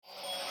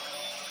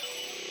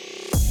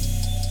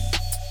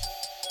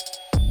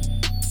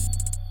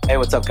Hey,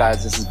 what's up,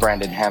 guys? This is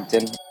Brandon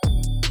Hampton.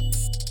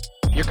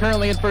 You're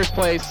currently in first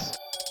place.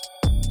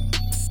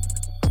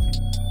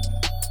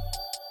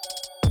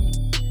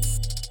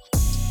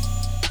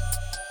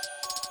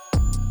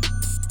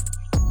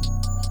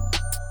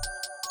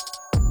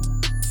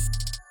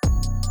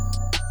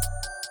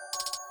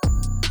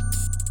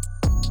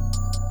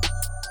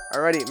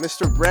 Alrighty,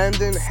 Mr.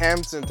 Brandon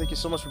Hampton, thank you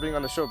so much for being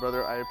on the show,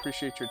 brother. I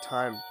appreciate your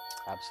time.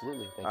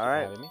 Absolutely. Thank you All for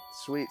right, having me.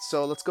 sweet.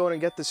 So let's go ahead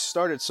and get this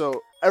started.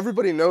 So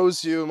everybody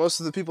knows you. Most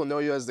of the people know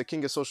you as the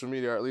king of social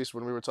media, or at least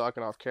when we were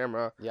talking off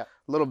camera. Yeah.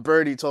 Little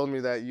birdie told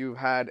me that you've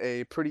had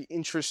a pretty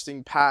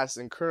interesting past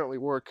and currently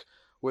work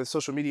with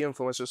social media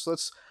influencers. So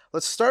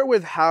let's start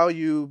with how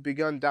you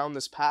begun down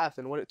this path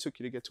and what it took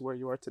you to get to where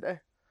you are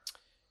today.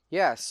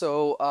 Yeah.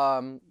 So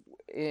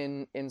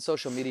in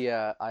social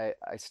media, I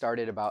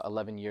started about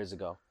 11 years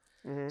ago.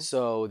 Mm-hmm.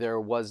 So there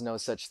was no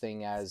such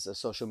thing as a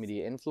social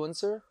media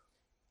influencer.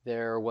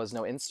 There was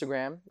no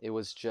Instagram. It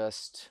was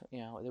just,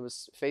 there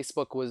was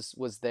Facebook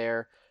was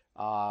there,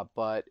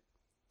 but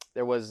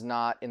there was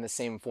not in the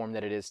same form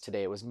that it is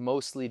today. It was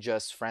mostly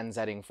just friends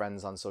adding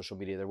friends on social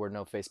media. There were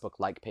no Facebook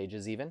like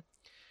pages even.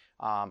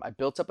 I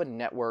built up a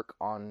network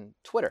on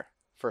Twitter,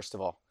 first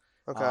of all.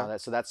 Okay.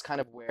 So that's kind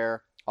of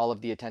where all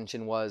of the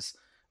attention was.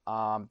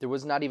 There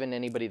was not even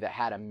anybody that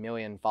had 1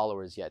 million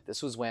followers yet.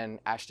 This was when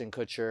Ashton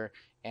Kutcher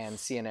and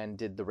CNN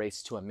did the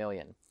race to 1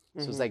 million.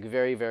 So it was like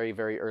very, very,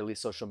 very early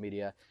social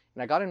media.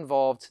 And I got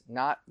involved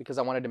not because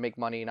I wanted to make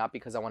money, not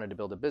because I wanted to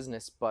build a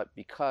business, but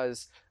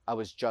because I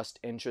was just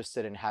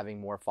interested in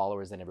having more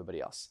followers than everybody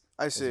else.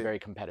 I It see. was very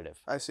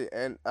competitive. I see.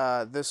 And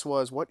this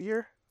was what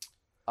year?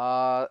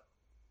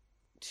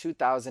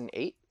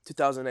 2008.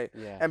 2008.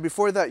 Yeah. And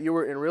before that, you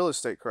were in real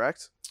estate,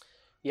 correct?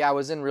 Yeah, I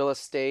was in real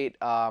estate.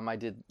 I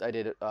did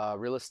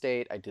real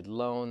estate. I did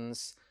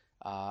loans.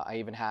 I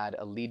even had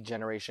a lead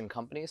generation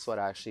company, so I'd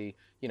actually,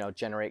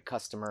 generate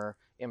customer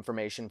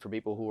information for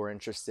people who were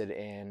interested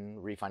in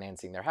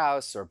refinancing their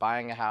house or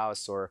buying a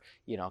house or,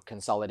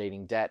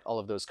 consolidating debt. All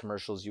of those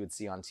commercials you would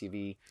see on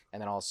TV, and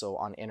then also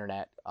on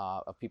internet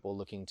of people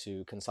looking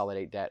to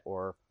consolidate debt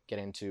or get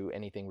into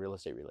anything real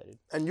estate related.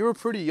 And you were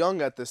pretty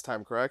young at this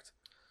time, correct?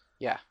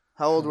 Yeah.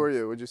 How old were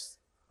you?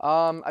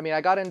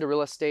 I got into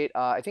real estate.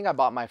 I think I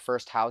bought my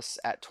first house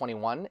at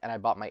 21, and I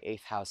bought my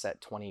 8th house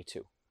at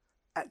 22.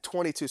 At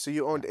 22, so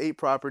you owned 8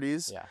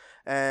 properties. Yeah.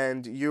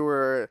 And you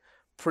were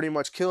pretty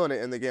much killing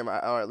it in the game,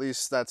 or at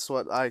least that's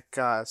what I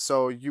got.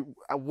 So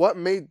what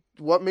made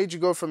you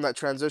go from that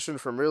transition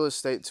from real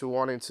estate to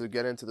wanting to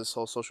get into this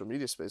whole social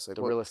media space? Like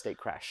The real estate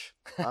crash.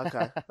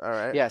 Okay, all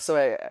right. Yeah, so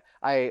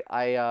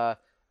I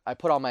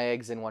put all my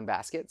eggs in one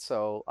basket,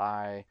 so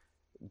I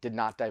did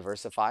not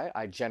diversify.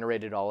 I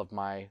generated all of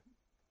my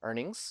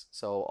earnings,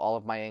 so all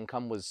of my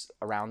income was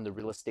around the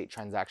real estate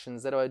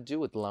transactions that I would do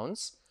with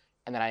loans,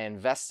 and then I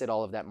invested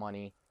all of that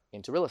money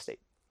into real estate.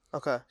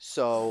 Okay.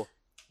 So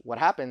what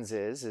happens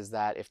is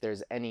that if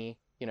there's any,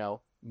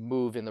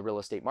 move in the real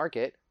estate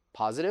market,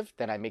 positive,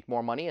 then I make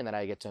more money and then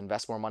I get to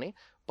invest more money.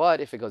 But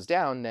if it goes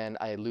down, then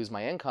I lose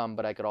my income,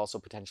 but I could also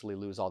potentially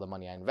lose all the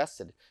money I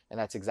invested. And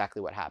that's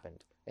exactly what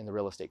happened in the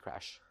real estate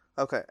crash.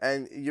 Okay,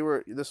 and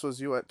this was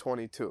you at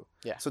 22.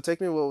 Yeah. So take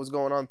me what was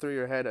going on through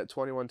your head at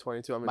 21,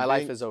 22. I mean, My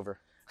life is over.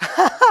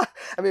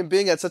 I mean,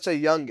 being at such a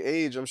young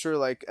age, I'm sure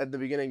like at the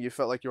beginning you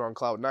felt like you were on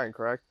cloud 9,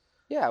 correct?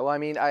 Yeah, well, I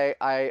mean,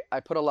 I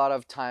put a lot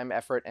of time,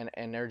 effort, and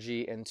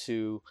energy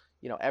into,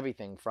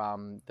 everything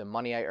from the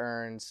money I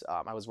earned.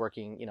 I was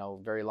working,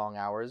 very long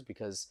hours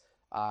because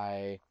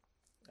I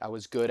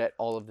was good at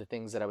all of the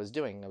things that I was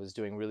doing. I was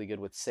doing really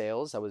good with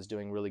sales. I was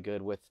doing really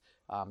good with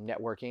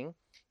networking.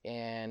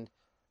 And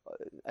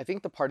I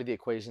think the part of the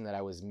equation that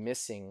I was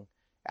missing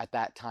at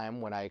that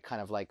time when I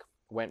kind of like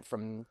went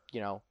from,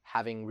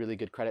 having really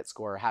good credit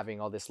score, having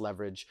all this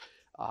leverage,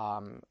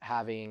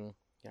 having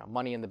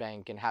money in the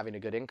bank and having a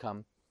good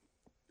income,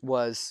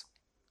 was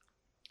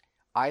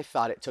I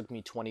thought it took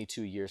me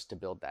 22 years to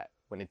build that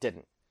when it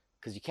didn't.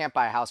 Because you can't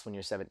buy a house when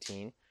you're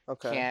 17.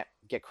 Okay. You can't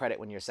get credit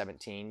when you're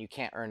 17. You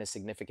can't earn a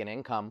significant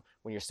income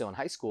when you're still in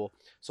high school.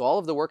 So all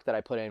of the work that I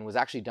put in was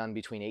actually done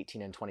between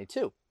 18 and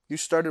 22. You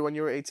started when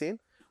you were 18?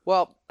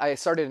 Well, I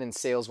started in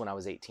sales when I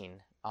was 18.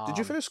 Did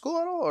you finish school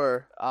at all,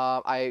 or?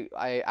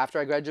 After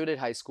I graduated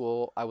high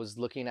school, I was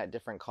looking at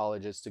different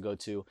colleges to go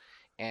to.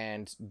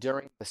 And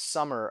during the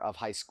summer of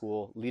high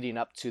school, leading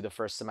up to the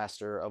first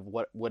semester of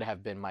what would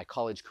have been my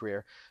college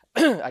career,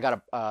 I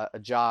got a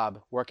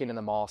job working in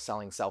the mall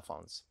selling cell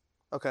phones.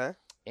 Okay.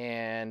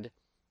 And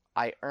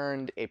I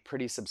earned a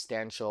pretty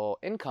substantial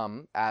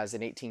income as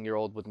an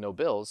 18-year-old with no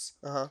bills.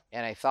 Uh-huh.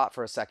 And I thought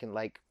for a second,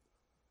 like,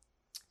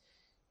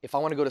 if I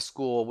want to go to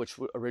school, which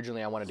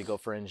originally I wanted to go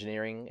for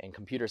engineering and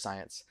computer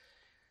science,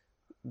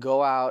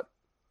 go out,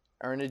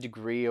 earn a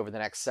degree over the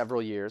next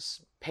several years,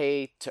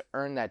 pay to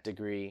earn that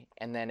degree,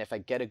 and then if I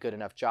get a good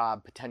enough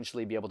job,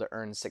 potentially be able to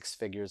earn 6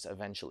 figures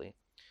eventually.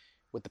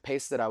 With the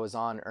pace that I was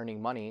on earning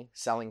money,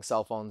 selling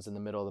cell phones in the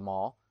middle of the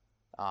mall,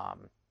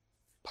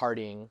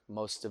 partying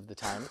most of the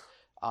time,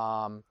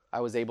 I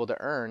was able to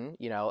earn,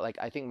 like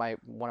I think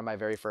one of my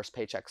very first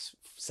paychecks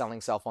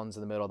selling cell phones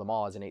in the middle of the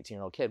mall as an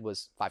 18-year-old kid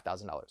was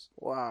 $5,000. It's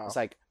Wow.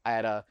 like I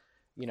had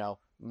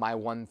my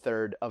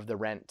 1/3 of the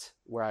rent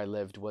where I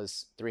lived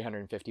was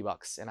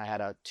 $350, and I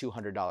had a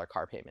 $200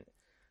 car payment.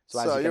 So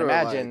as So you can you were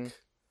like, imagine,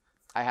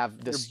 I have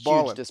you're this huge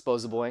balling.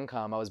 disposable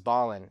income. I was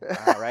balling,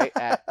 right?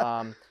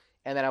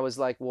 And then I was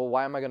like, well,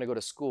 why am I going to go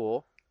to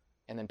school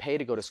and then pay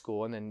to go to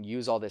school and then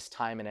use all this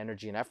time and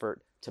energy and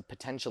effort to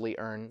potentially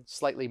earn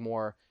slightly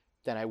more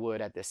than I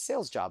would at this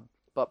sales job?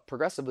 But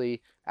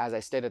progressively, as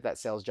I stayed at that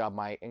sales job,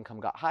 my income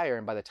got higher.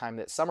 And by the time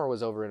that summer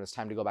was over and it was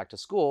time to go back to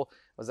school, I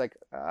was like,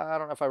 I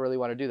don't know if I really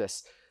want to do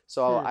this.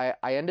 So Hmm.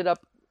 I ended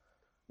up,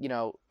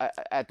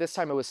 at this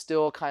time, it was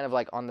still kind of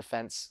like on the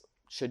fence.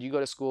 Should you go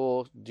to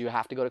school? Do you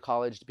have to go to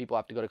college? Do people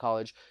have to go to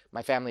college?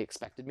 My family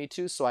expected me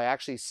to. So I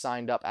actually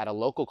signed up at a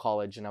local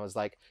college. And I was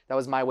like, that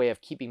was my way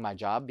of keeping my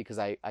job because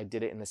I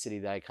did it in the city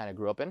that I kind of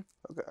grew up in.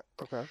 Okay.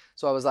 Okay.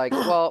 So I was like,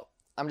 well,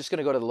 I'm just going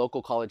to go to the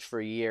local college for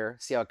a year,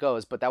 see how it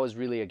goes. But that was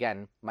really,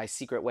 again, my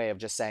secret way of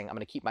just saying, I'm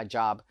going to keep my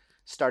job,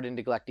 started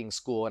neglecting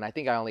school. And I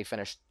think I only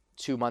finished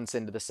 2 months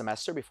into the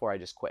semester before I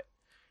just quit.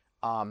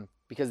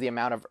 Because the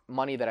amount of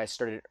money that I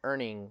started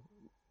earning,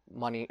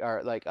 money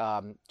or like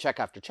check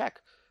after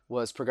check,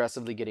 was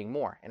progressively getting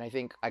more. And I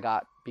think I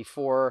got,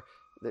 before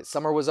the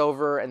summer was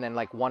over and then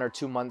like 1 or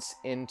 2 months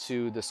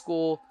into the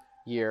school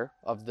year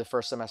of the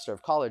first semester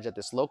of college at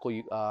this local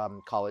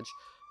college,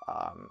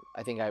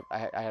 I think I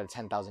had a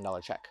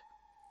 $10,000 check.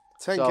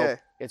 So 10K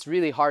it's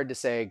really hard to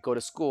say go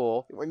to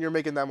school when you're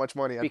making that much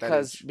money at that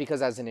because age.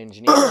 because as an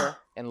engineer,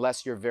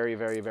 unless you're very,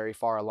 very, very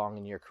far along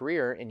in your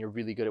career and you're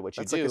really good at what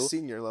you That's like a do,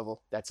 senior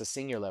level. that's a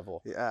senior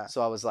level. Yeah.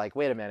 So I was like,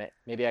 wait a minute,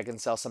 maybe I can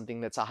sell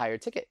something that's a higher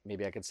ticket.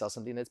 Maybe I can sell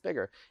something that's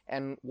bigger.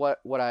 And what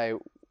I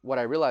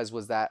realized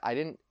was that I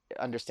didn't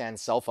understand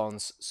cell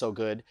phones so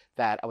good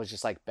that I was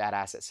just like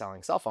badass at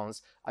selling cell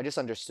phones. I just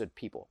understood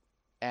people.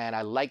 And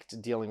I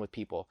liked dealing with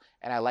people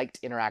and I liked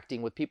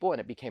interacting with people, and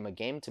it became a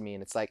game to me.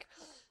 And it's like,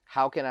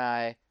 how can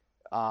I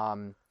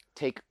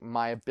take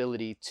my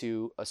ability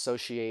to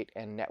associate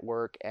and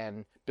network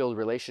and build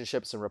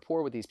relationships and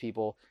rapport with these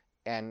people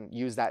and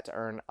use that to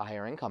earn a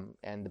higher income?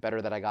 And the better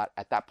that I got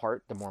at that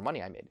part, the more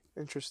money I made.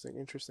 Interesting.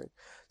 Interesting.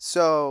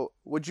 So,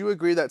 would you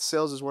agree that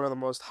sales is one of the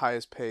most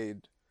highest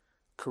paid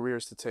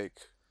careers to take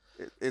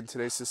in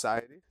today's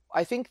society?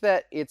 I think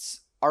that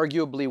it's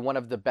arguably one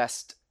of the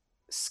best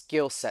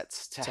skill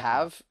sets to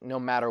have, no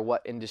matter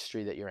what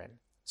industry that you're in.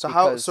 So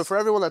Because for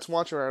everyone that's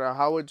watching right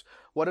now,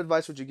 what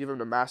advice would you give them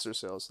to master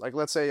sales? Like,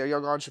 let's say a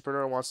young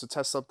entrepreneur wants to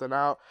test something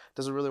out,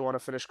 doesn't really want to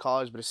finish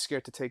college, but is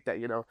scared to take that,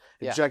 yeah,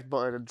 eject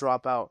button and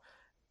drop out.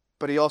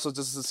 But he also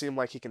doesn't seem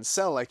like he can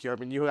sell like you. I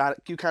mean, you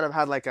kind of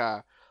had like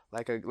an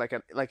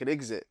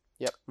exit.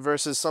 yep.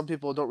 Versus some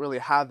people don't really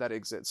have that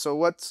exit. So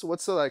what's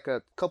like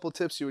a couple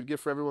tips you would give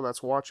for everyone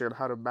that's watching on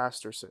how to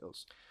master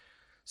sales?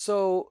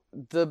 So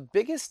the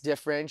biggest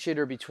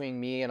differentiator between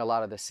me and a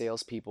lot of the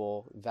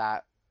salespeople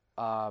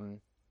um,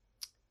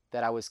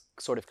 that I was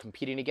sort of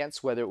competing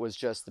against, whether it was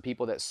just the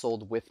people that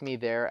sold with me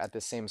there at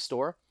the same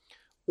store,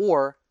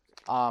 or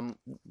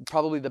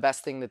probably the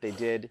best thing that they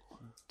did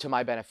to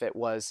my benefit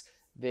was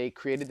they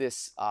created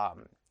this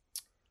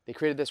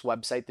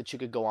website that you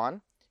could go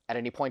on at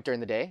any point during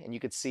the day, and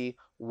you could see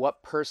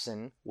what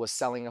person was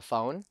selling a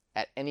phone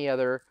at any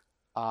other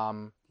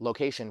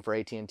location for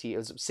AT&T. It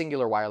was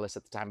Singular Wireless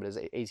at the time, but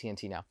it is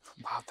AT&T now.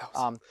 Wow, that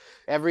was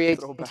Every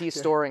throwback. AT&T Yeah.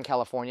 store in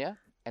California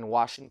and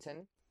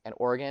Washington and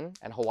Oregon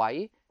and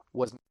Hawaii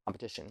was my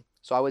competition.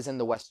 So I was in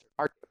the Western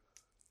market.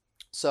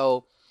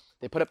 So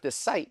they put up this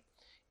site,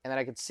 and then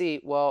I could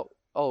see, well,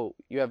 oh,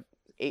 you have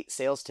 8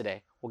 sales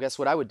today. Well, guess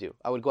what I would do?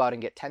 I would go out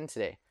and get 10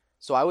 today.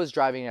 So I was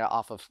driving it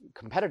off of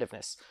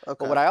competitiveness. But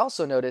Okay. what I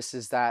also noticed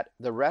is that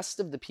the rest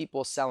of the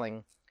people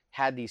selling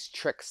had these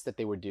tricks that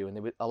they would do,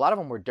 and a lot of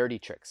them were dirty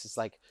tricks. It's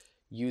like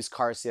used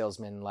car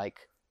salesmen,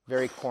 like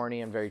very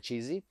corny and very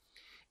cheesy.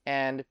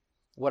 And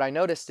what I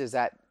noticed is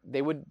that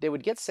they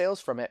would get sales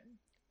from it,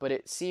 but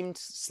it seemed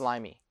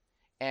slimy.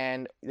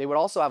 And they would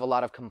also have a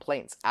lot of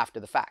complaints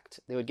after the fact.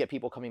 They would get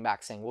people coming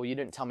back saying, well, you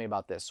didn't tell me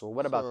about this, or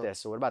what about Huh.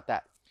 this, or what about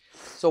that?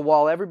 So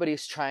while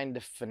everybody's trying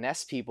to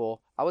finesse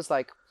people, I was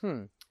like,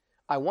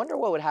 I wonder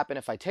what would happen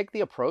if I take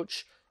the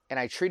approach and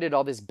I treated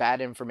all this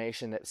bad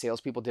information that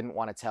salespeople didn't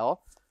want to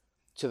tell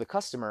to the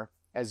customer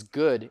as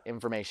good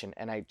information,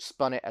 and I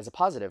spun it as a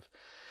positive.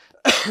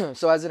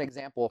 So as an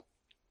example,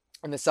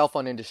 in the cell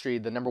phone industry,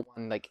 the number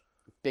one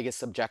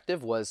biggest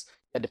objective was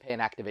you had to pay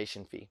an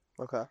activation fee.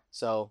 Okay.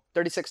 So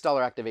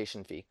 $36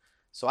 activation fee.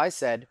 So I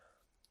said,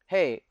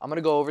 hey, I'm going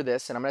to go over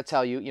this and I'm going to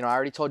tell you, I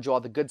already told you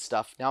all the good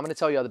stuff. Now I'm going to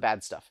tell you all the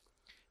bad stuff.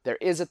 There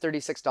is a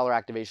 $36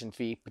 activation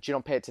fee, but you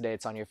don't pay it today.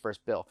 It's on your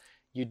first bill.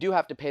 You do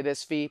have to pay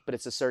this fee, but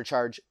it's a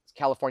surcharge. It's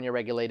California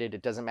regulated.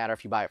 It doesn't matter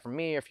if you buy it from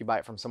me or if you buy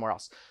it from somewhere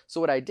else.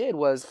 So what I did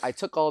was I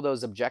took all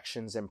those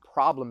objections and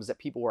problems that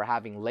people were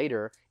having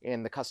later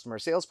in the customer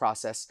sales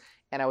process,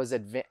 and I was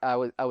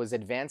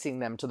advancing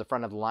them to the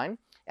front of the line,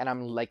 and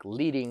I'm like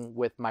leading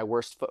with my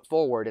worst foot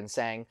forward and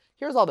saying,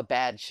 here's all the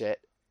bad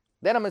shit.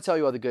 Then I'm going to tell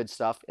you all the good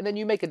stuff. And then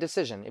you make a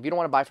decision. If you don't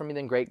want to buy from me,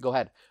 then great, go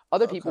ahead.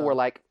 Other people Okay. were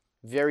like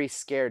very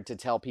scared to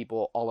tell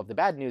people all of the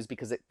bad news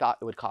because it thought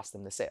it would cost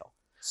them the sale.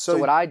 So So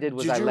what I did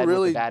was did I you led with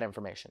really? the bad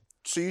information.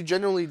 So you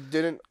genuinely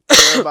didn't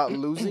care about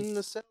losing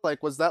the sale?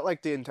 Like, was that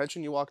like the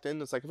intention you walked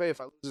in? It's like, hey, if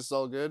I lose, it's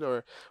all good,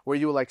 or were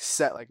you like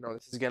set, like, no,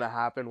 this is gonna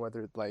happen,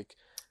 whether like,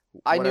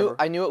 whatever?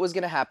 I knew it was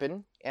going to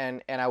happen,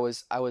 and I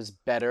was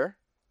better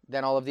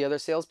than all of the other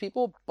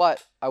salespeople,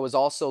 but I was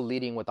also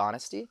leading with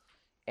honesty,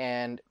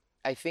 and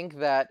I think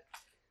that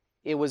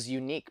it was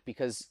unique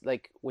because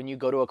like when you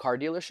go to a car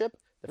dealership,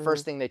 the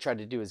first thing they try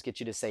to do is get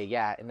you to say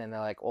yeah, and then they're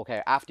like,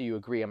 okay, after you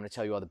agree, I'm going to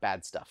tell you all the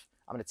bad stuff.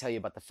 I'm going to tell you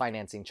about the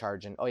financing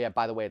charge, and oh yeah,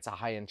 by the way, it's a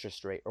high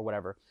interest rate or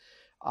whatever.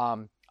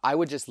 I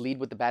would just lead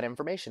with the bad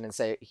information and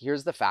say,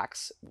 here's the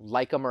facts,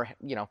 like them or,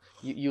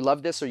 you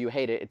love this or you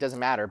hate it. It doesn't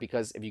matter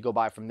because if you go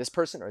buy from this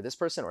person or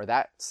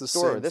that It's the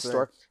store or same this thing.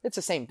 store, it's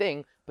the same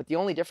thing. But the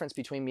only difference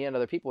between me and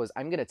other people is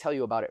I'm going to tell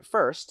you about it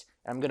first,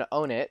 and I'm going to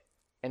own it.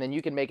 And then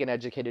you can make an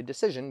educated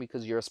decision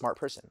because you're a smart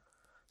person.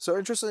 So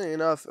interestingly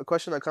enough, a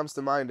question that comes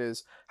to mind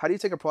is, how do you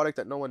take a product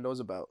that no one knows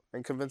about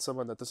and convince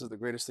someone that this is the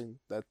greatest thing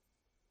that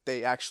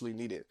they actually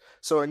need it?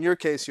 So in your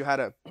case, you had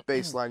a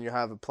baseline, you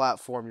have a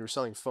platform, you were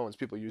selling phones,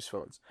 people use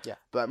phones. Yeah.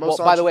 But Well, most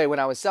by the way, when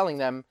I was selling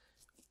them,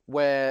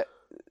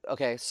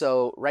 okay,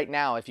 so right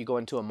now, if you go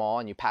into a mall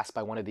and you pass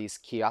by one of these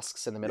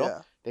kiosks in the middle,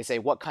 yeah, they say,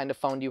 what kind of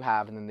phone do you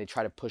have? And then they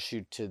try to push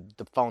you to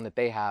the phone that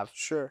they have.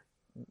 sure.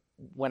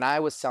 When I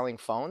was selling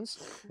phones,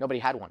 nobody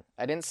had one.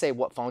 I didn't say,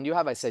 what phone do you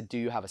have? I said, do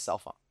you have a cell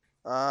phone?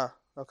 Ah,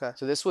 okay.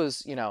 So this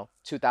was,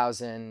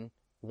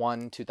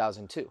 2001,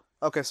 2002.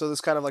 Okay, so this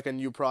is kind of like a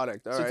new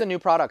product. All So it's right. a new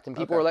product, and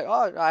people Okay. were like,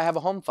 oh, I have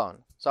a home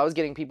phone. So I was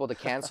getting people to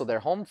cancel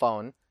their home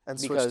phone And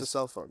switch to because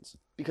cell phones.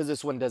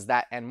 this one does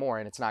that and more,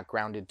 and it's not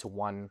grounded to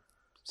one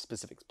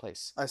specific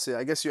place. I see.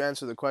 I guess you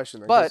answered the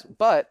question.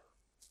 But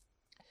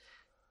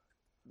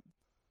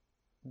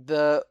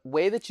the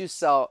way that you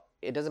sell,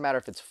 it doesn't matter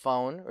if it's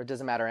phone or it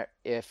doesn't matter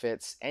if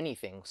it's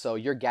anything. So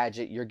your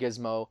gadget, your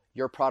gizmo,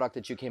 your product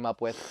that you came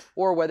up with,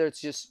 or whether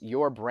it's just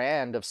your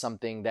brand of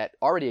something that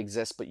already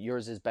exists but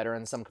yours is better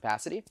in some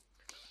capacity,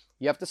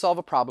 you have to solve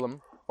a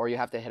problem or you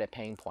have to hit a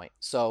pain point.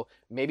 So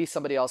maybe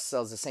somebody else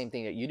sells the same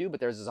thing that you do, but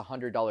theirs is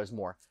 $100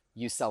 more.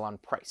 You sell on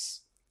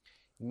price.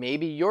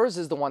 Maybe yours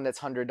is the one that's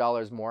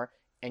 $100 more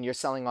and you're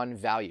selling on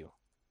value.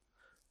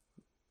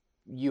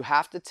 You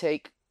have to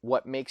take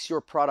what makes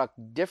your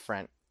product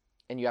different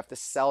and you have to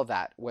sell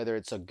that, whether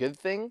it's a good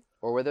thing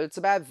or whether it's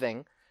a bad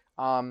thing.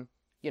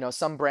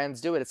 Some brands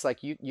do it. It's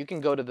like you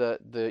can go to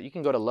you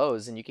can go to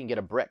Lowe's and you can get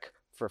a brick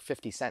for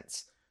 50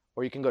 cents,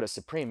 or you can go to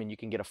Supreme and you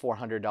can get a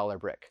 $400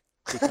 brick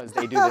because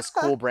they do this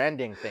cool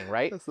branding thing,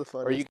 right? That's the Or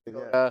funniest you can thing.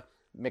 go Yeah. to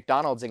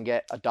McDonald's and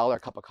get $1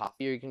 cup of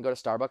coffee, or you can go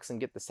to Starbucks and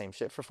get the same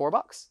shit for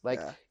 $4. Like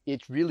Yeah.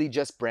 it's really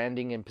just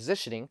branding and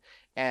positioning.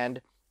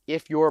 And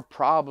if your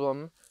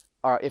problem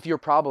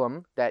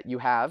that you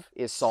have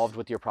is solved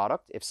with your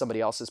product, if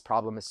somebody else's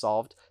problem is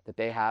solved that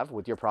they have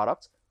with your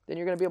product, then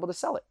you're going to be able to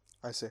sell it.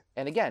 I see.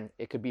 And again,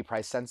 it could be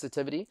price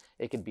sensitivity,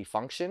 it could be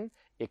function,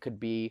 it could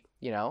be,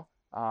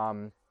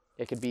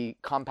 it could be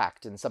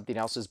compact and something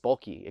else is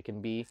bulky. It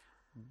can be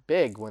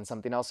big when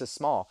something else is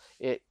small.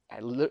 It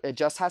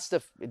just has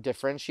to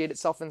differentiate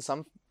itself in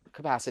some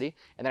capacity,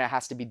 and then it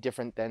has to be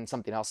different than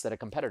something else that a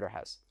competitor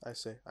has. I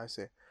see. I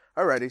see.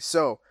 Alrighty.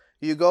 So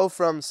you go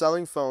from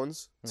selling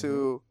phones Mm-hmm.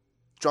 to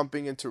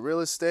jumping into real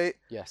estate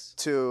Yes.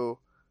 to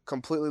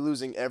completely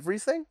losing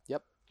everything?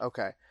 Yep.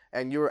 Okay.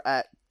 And you're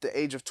at the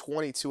age of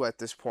 22 at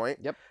this point.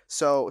 Yep.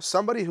 So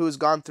somebody who's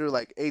gone through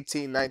like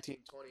 18, 19,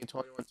 20,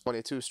 21,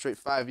 22, straight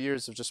 5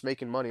 years of just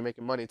making money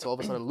to all of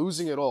a sudden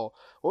losing it all.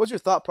 What was your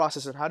thought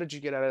process and how did you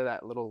get out of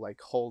that little like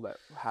hole that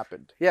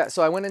happened? Yeah,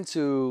 so I went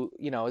into,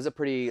 it was a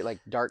pretty like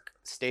dark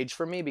stage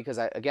for me because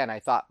I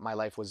thought my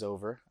life was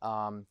over.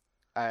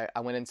 I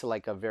went into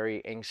like a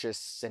very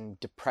anxious and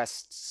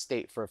depressed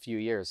state for a few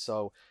years.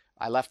 So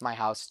I left my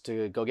house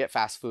to go get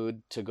fast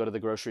food, to go to the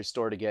grocery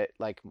store to get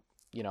like,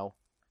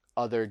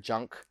 other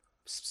junk.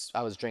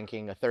 I was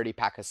drinking a 30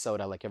 pack of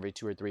soda like every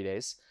 2 or 3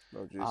 days.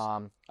 Oh,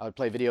 jeez. I would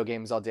play video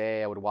games all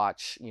day. I would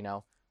watch,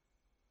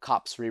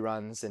 cops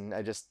reruns, and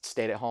I just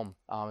stayed at home.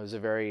 It was a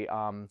very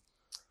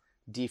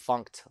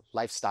defunct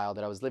lifestyle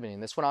that I was living in.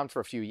 This went on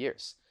for a few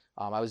years.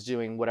 I was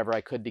doing whatever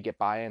I could to get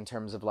by in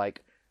terms of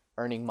like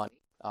earning money.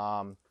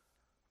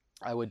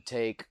 I would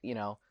take,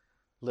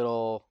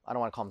 little, I don't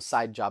want to call them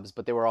side jobs,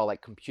 but they were all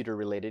like computer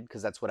related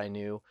because that's what I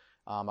knew.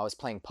 I was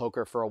playing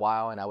poker for a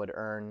while and I would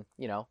earn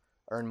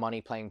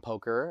money playing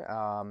poker.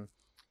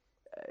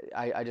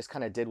 I just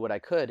kind of did what I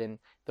could. And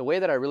the way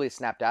that I really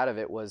snapped out of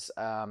it was,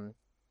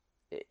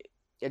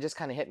 it just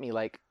kind of hit me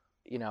like,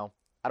 I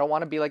don't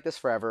want to be like this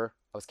forever.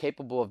 I was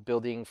capable of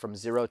building from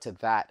zero to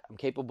that. I'm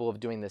capable of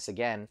doing this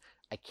again.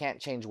 I can't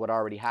change what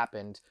already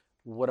happened.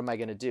 What am I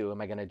going to do? Am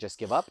I going to just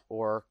give up,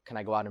 or can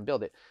I go out and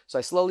build it? So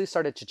I slowly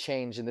started to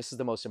change, and this is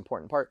the most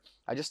important part.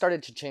 I just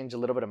started to change a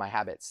little bit of my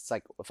habits. It's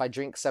like if I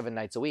drink 7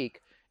 nights a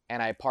week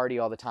and I party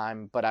all the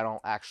time, but I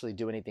don't actually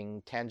do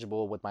anything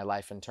tangible with my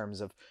life in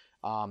terms of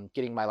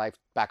getting my life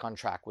back on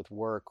track with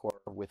work or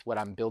with what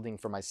I'm building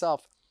for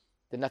myself,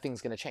 then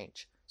nothing's going to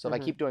change. So if I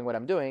keep doing what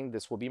I'm doing,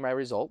 this will be my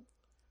result.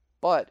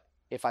 But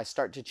if I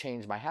start to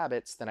change my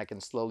habits, then I can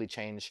slowly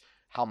change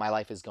how my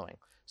life is going.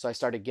 So I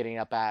started getting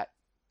up at,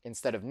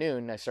 instead of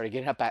noon, I started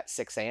getting up at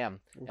 6 a.m.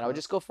 And I would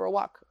just go for a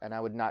walk, and I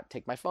would not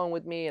take my phone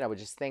with me, and I would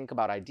just think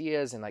about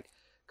ideas and like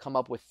come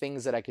up with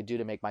things that I could do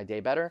to make my day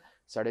better.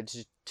 Started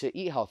to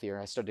eat healthier.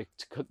 I started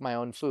to cook my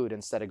own food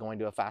instead of going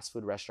to a fast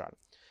food restaurant.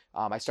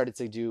 I started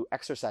to do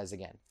exercise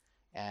again.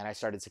 And I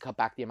started to cut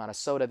back the amount of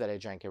soda that I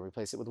drank and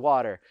replace it with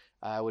water.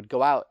 I would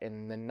go out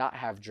and then not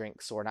have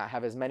drinks or not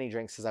have as many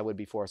drinks as I would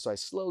before. So I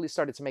slowly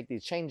started to make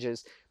these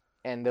changes,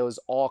 and those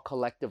all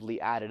collectively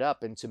added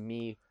up into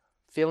me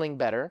feeling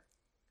better,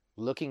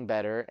 looking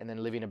better, and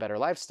then living a better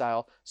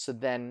lifestyle. So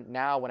then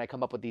now when I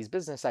come up with these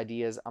business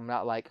ideas, I'm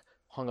not like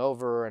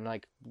hungover and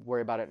like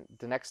worry about it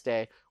the next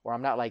day, or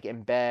I'm not like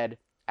in bed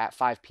at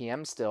 5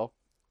 p.m. still.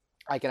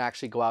 I can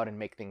actually go out and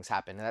make things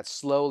happen. And that's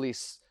slowly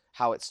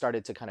how it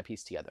started to kind of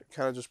piece together.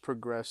 Kind of just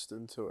progressed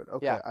into it.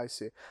 Okay, Yeah. I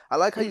see. I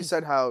like how you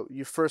said how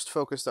you first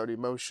focused on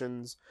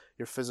emotions,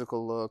 your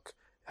physical look,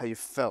 how you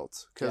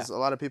felt. Because a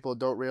lot of people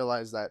don't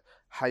realize that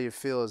how you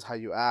feel is how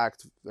you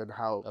act, and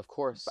how Of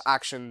course.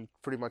 action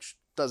pretty much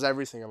does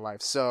everything in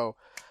life. So,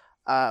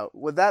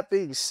 with that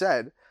being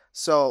said,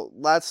 so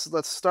let's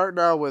start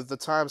now with the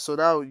time. So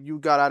now you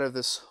got out of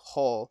this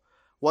hole.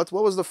 What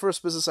was the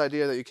first business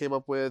idea that you came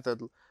up with,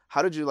 and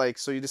how did you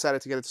so you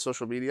decided to get into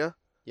social media?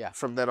 Yeah.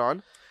 From then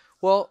on.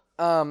 Well,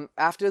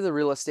 after the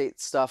real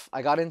estate stuff,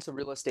 I got into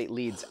real estate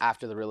leads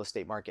after the real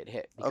estate market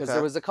hit, because Okay.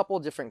 there was a couple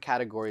of different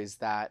categories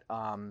that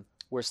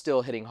were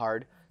still hitting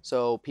hard.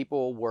 So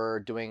people were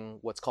doing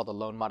what's called a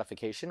loan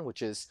modification,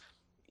 which is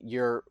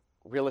your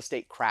real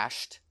estate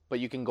crashed,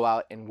 but you can go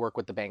out and work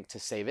with the bank to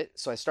save it.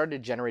 So I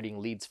started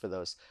generating leads for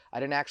those.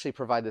 I didn't actually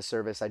provide the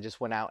service. I just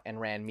went out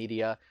and ran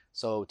media,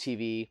 so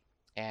TV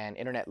and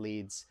internet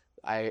leads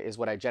is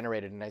what I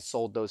generated, and I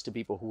sold those to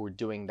people who were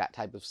doing that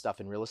type of stuff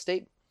in real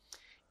estate.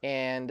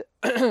 And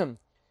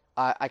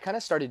I kind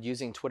of started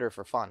using Twitter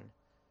for fun,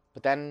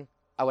 but then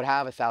I would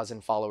have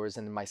 1,000 followers,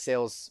 and my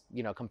sales,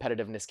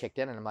 competitiveness kicked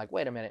in, and I'm like,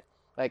 wait a minute,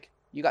 like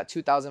you got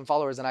 2,000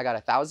 followers and I got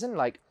 1,000,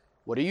 like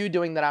what are you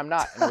doing that I'm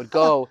not? And I would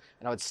go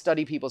and I would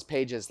study people's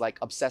pages like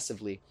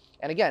obsessively.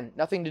 And again,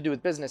 nothing to do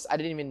with business. I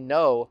didn't even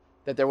know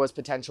that there was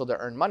potential to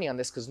earn money on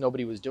this because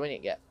nobody was doing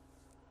it yet.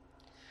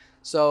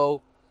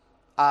 So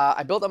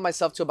I built up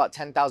myself to about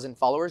 10,000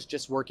 followers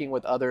just working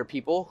with other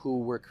people who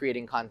were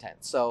creating content.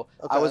 So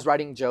I was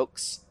writing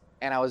jokes,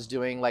 and I was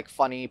doing like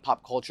funny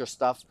pop culture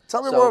stuff.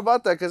 Tell me more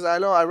about that, because I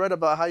know I read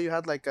about how you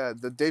had like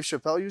the Dave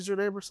Chappelle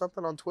username or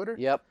something on Twitter.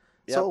 Yep.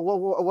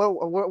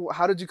 So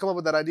how did you come up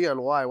with that idea,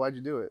 and why? Why'd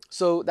you do it?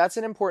 So that's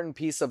an important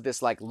piece of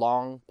this like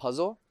long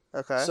puzzle.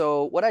 Okay.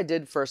 So what I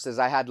did first is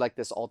I had like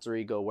this alter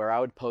ego where I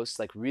would post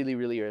like really,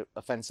 really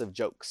offensive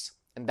jokes.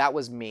 And that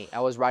was me. I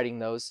was writing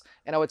those,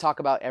 and I would talk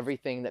about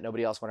everything that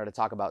nobody else wanted to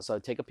talk about. So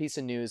I'd take a piece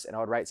of news and I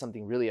would write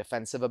something really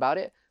offensive about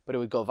it, but it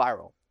would go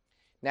viral.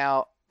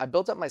 Now, I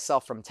built up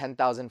myself from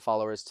 10,000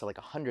 followers to like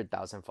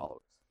 100,000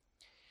 followers.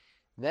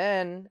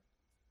 Then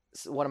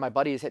one of my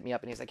buddies hit me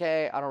up and he's like,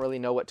 hey, I don't really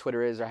know what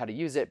Twitter is or how to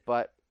use it,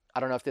 but I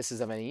don't know if this is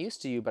of any use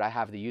to you, but I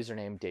have the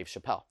username Dave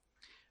Chappelle.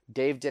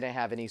 Dave didn't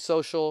have any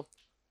social,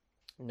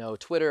 no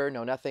Twitter,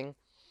 no nothing.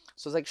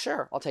 So I was like,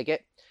 sure, I'll take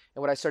it. And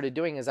what I started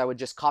doing is I would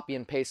just copy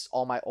and paste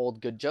all my old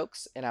good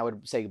jokes, and I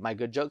would say my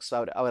good jokes.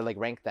 So I would like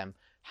rank them,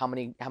 how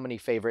many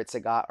favorites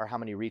it got or how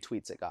many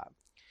retweets it got.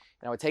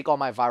 And I would take all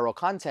my viral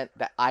content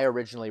that I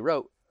originally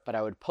wrote, but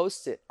I would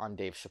post it on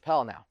Dave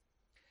Chappelle now.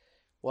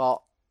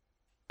 Well,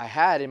 I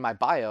had in my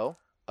bio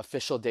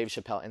official Dave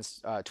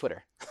Chappelle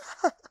Twitter.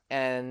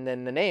 And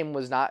then the name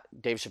was not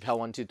Dave Chappelle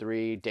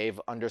 123,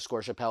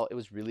 Dave_Chappelle. It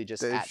was really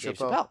just Dave at Dave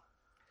Chappelle. Chappelle.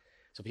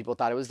 So people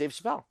thought it was Dave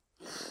Chappelle.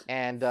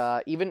 And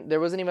even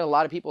there wasn't even a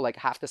lot of people, like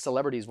half the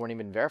celebrities weren't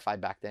even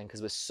verified back then because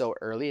it was so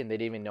early and they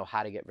didn't even know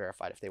how to get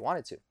verified if they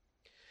wanted to.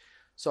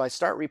 So I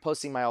start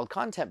reposting my old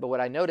content, but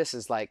what I notice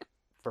is like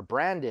for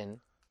Brandon,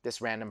 this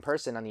random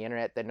person on the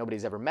internet that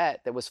nobody's ever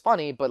met that was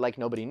funny, but like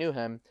nobody knew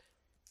him,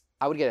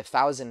 I would get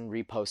 1,000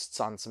 reposts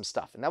on some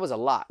stuff. And that was a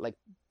lot. Like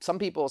some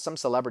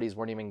celebrities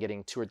weren't even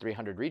getting 200 or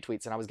 300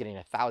 retweets, and I was getting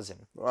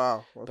 1,000.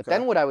 Wow. Okay. But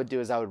then what I would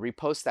do is I would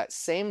repost that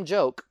same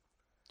joke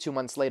 2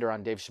 months later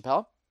on Dave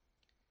Chappelle,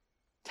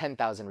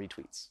 10,000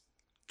 retweets.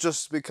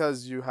 Just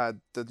because you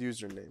had the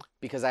username.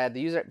 Because I had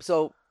the user.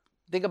 So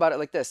think about it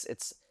like this.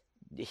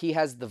 He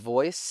has the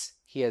voice,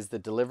 he has the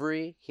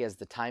delivery, he has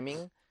the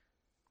timing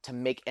to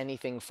make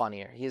anything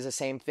funnier. He has the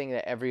same thing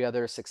that every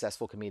other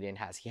successful comedian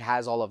has. He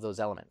has all of those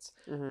elements.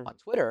 Mm-hmm. On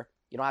Twitter,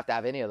 you don't have to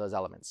have any of those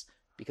elements.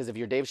 Because if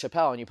you're Dave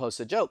Chappelle and you post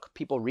a joke,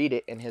 people read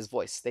it in his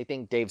voice. They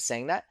think Dave's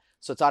saying that.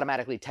 So it's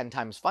automatically 10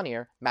 times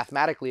funnier.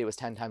 Mathematically, it was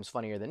 10 times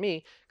funnier than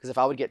me, because if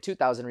I would get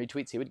 2,000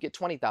 retweets, he would get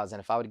 20,000.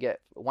 If I would get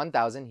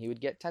 1,000, he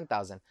would get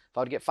 10,000. If I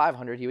would get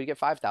 500, he would get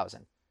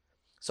 5,000.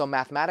 So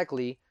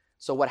mathematically,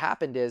 so what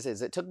happened is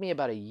it took me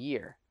about a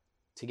year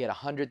to get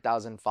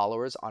 100,000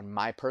 followers on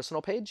my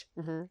personal page.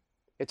 Mm-hmm.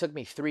 It took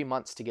me 3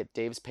 months to get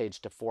Dave's page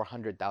to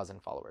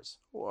 400,000 followers.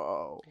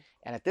 Whoa.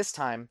 And at this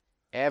time,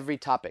 every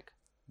topic,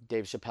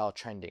 Dave Chappelle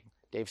trending.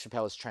 Dave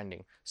Chappelle is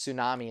trending.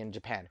 Tsunami in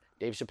Japan.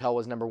 Dave Chappelle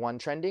was #1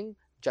 trending.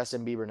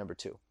 Justin Bieber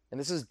 #2. And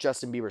this is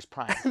Justin Bieber's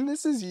prime. And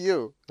this is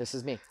you. This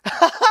is me.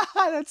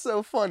 That's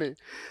so funny.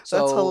 So,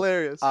 That's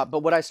hilarious. But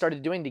what I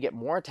started doing to get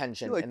more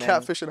attention, You're like and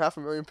catfishing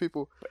 500,000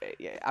 people.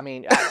 I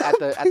mean, at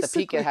the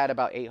peak, Basically. it had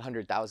about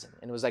 800,000,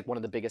 and it was like one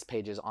of the biggest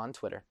pages on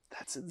Twitter.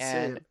 That's insane.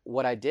 And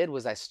what I did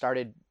was I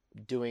started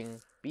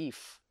doing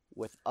beef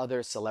with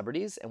other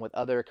celebrities and with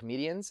other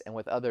comedians and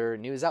with other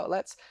news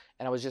outlets,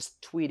 and I was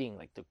just tweeting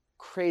like the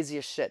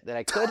craziest shit that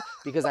I could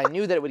because I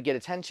knew that it would get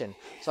attention.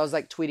 So I was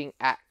like tweeting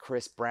at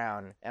Chris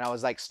Brown, and I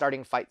was like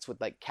starting fights with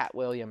like Cat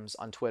Williams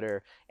on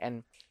Twitter,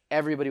 and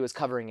everybody was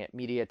covering it,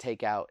 Media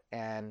Takeout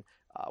and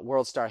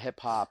World Star Hip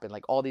Hop and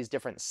like all these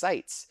different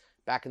sites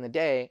back in the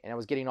day, and I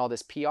was getting all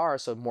this PR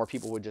so more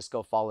people would just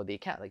go follow the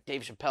account. Like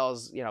Dave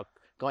Chappelle's,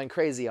 going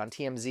crazy on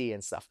TMZ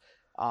and stuff.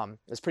 It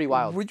was pretty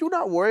wild. Were you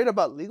not worried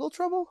about legal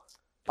trouble?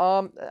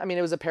 I mean,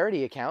 it was a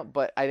parody account,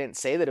 but I didn't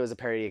say that it was a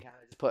parody account.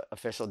 I just put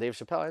official Dave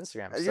Chappelle on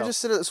Instagram. You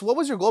just said it. So what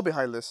was your goal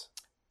behind this?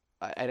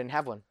 I didn't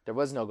have one. There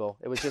was no goal.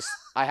 It was just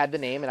I had the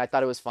name, and I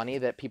thought it was funny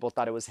that people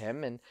thought it was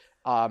him.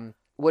 And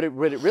what it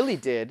really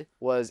did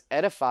was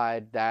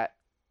edified that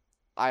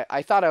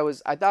I thought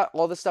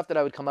all the stuff that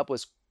I would come up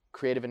was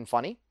creative and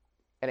funny,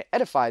 and it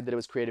edified that it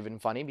was creative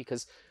and funny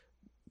because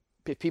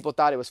if people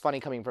thought it was funny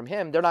coming from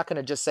him, they're not going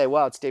to just say,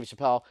 well, it's Dave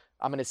Chappelle,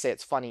 I'm going to say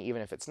it's funny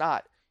even if it's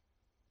not.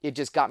 It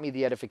just got me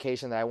the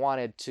edification that I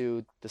wanted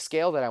to the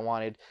scale that I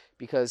wanted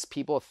because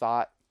people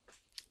thought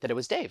that it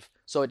was Dave.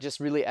 So it just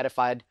really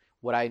edified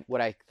what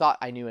I thought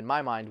I knew in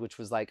my mind, which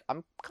was like,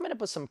 I'm coming up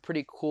with some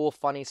pretty cool,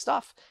 funny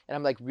stuff. And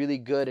I'm like really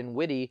good and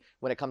witty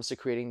when it comes to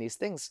creating these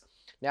things.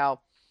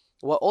 Now,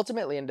 what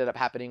ultimately ended up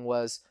happening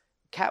was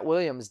Cat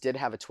Williams did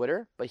have a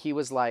Twitter, but he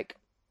was like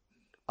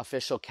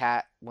official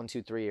cat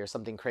 123 or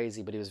something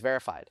crazy, but he was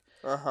verified.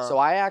 Uh-huh. So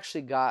I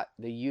actually got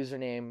the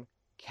username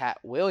Cat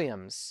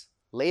Williams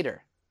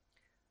later.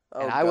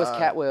 Oh, and I was God.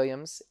 Cat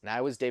Williams, and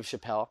I was Dave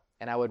Chappelle,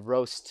 and I would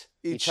roast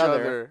Each other.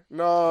 other.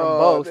 No, from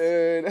both.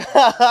 dude.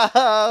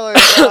 Oh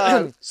my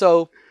God.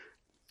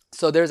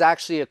 So there's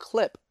actually a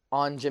clip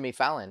on Jimmy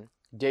Fallon.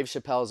 Dave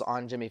Chappelle's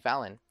on Jimmy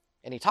Fallon,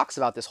 and he talks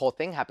about this whole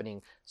thing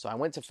happening. So I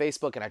went to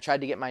Facebook, and I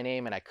tried to get my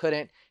name, and I couldn't.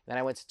 And then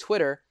I went to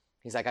Twitter.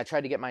 He's like, I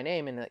tried to get my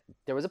name, and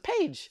there was a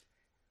page.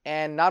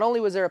 And not only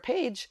was there a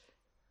page,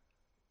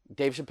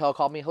 Dave Chappelle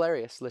called me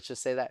hilarious. Let's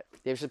just say that.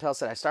 Dave Chappelle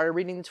said, I started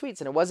reading the tweets,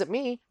 and it wasn't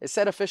me. It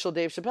said official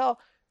Dave Chappelle,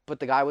 but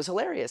the guy was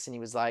hilarious. And he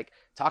was like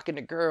talking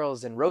to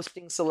girls and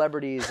roasting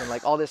celebrities and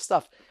like all this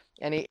stuff.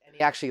 And he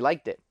actually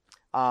liked it.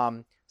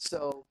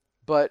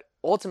 But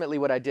ultimately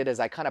what I did is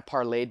I kind of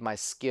parlayed my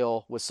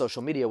skill with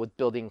social media with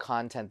building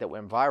content that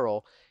went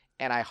viral.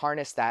 And I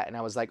harnessed that, and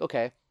I was like,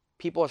 okay,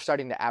 people are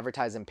starting to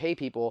advertise and pay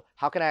people.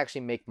 How can I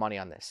actually make money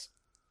on this?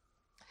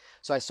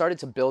 So I started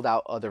to build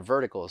out other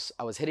verticals.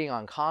 I was hitting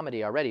on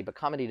comedy already, but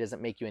comedy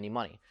doesn't make you any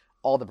money.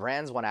 All the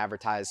brands want to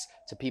advertise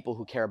to people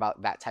who care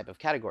about that type of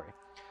category.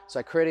 So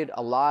I created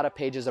a lot of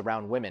pages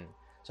around women.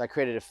 So I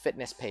created a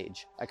fitness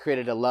page. I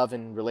created a love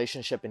and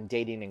relationship and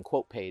dating and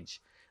quote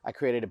page. I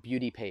created a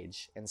beauty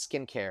page and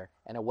skincare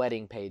and a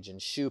wedding page and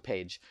shoe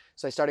page.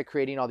 So I started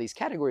creating all these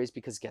categories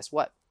because guess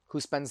what? Who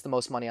spends the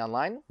most money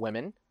online?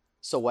 Women.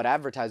 So what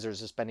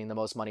advertisers are spending the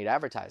most money to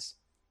advertise?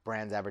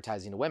 Brands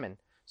advertising to women.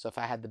 So if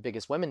I had the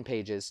biggest women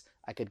pages,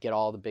 I could get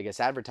all the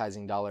biggest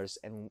advertising dollars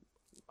and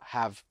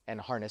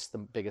harness the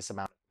biggest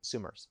amount of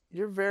consumers.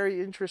 You're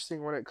very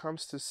interesting when it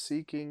comes to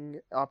seeking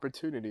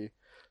opportunity.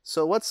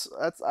 So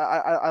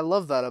I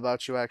love that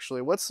about you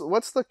actually. What's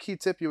the key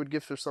tip you would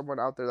give for someone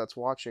out there that's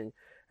watching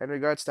in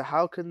regards to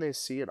how can they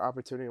see an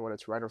opportunity when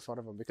it's right in front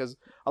of them? Because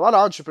a lot of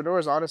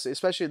entrepreneurs, honestly,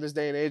 especially in this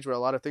day and age where a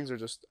lot of things are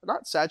just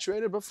not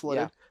saturated but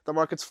flooded. Yeah. The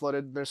market's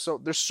flooded.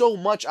 There's so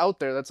much out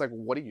there that's like,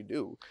 what do you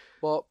do?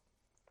 Well,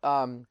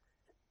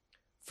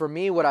 for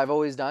me, what I've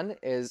always done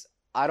is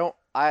I'm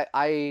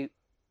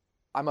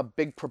a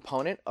big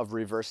proponent of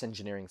reverse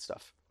engineering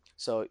stuff.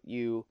 So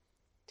you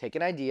take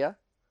an idea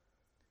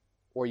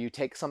or you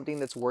take something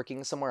that's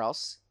working somewhere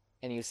else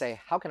and you say,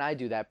 how can I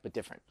do that but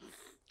different?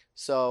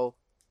 So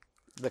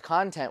the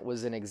content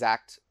was an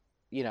exact,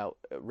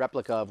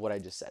 replica of what I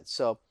just said.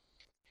 So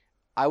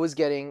I was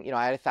getting,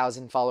 I had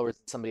 1,000 followers,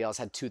 somebody else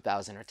had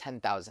 2,000 or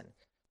 10,000.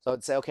 So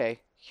I'd say, okay,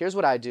 here's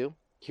what I do.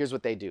 Here's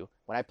what they do.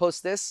 When I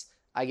post this,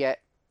 I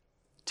get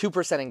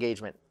 2%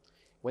 engagement.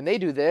 When they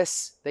do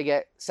this, they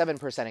get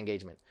 7%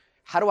 engagement.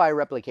 How do I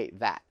replicate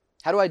that?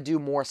 How do I do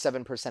more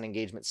 7%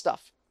 engagement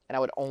stuff? And I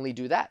would only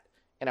do that.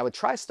 And I would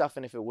try stuff,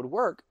 and if it would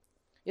work,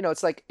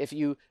 it's like if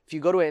you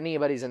go to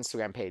anybody's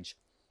Instagram page,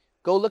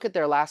 go look at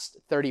their last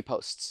 30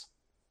 posts.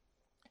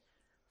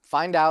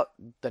 Find out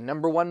the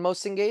 #1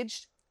 most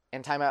engaged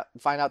and find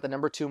out the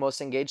 #2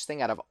 most engaged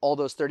thing out of all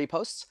those 30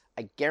 posts.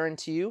 I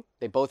guarantee you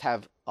they both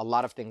have a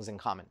lot of things in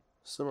common.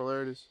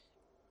 Similarities.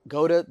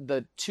 Go to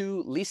the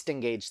 2 least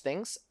engaged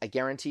things. I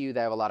guarantee you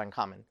they have a lot in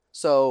common.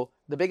 So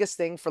the biggest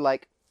thing for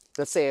let's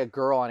say a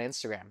girl on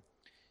Instagram.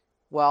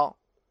 Well,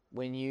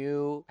 when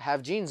you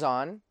have jeans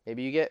on,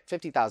 maybe you get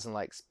 50,000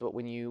 likes, but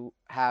when you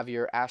have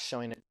your ass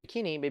showing in a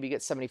bikini, maybe you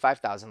get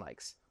 75,000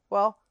 likes.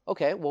 Well,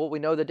 okay, well, we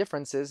know the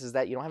difference is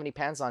that you don't have any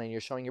pants on and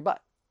you're showing your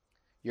butt.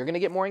 You're going to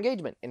get more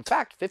engagement. In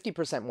fact,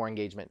 50% more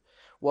engagement.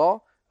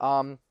 Well,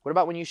 what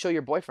about when you show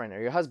your boyfriend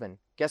or your husband?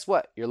 Guess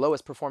what? Your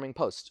lowest performing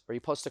post, or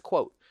you post a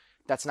quote.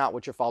 That's not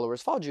what your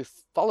followers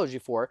follows you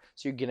for,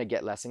 so you're going to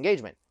get less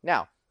engagement.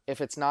 Now, if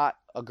it's not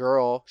a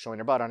girl showing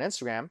her butt on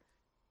Instagram,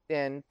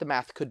 then the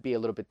math could be a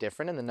little bit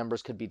different and the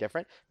numbers could be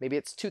different. Maybe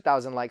it's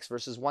 2,000 likes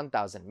versus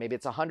 1,000. Maybe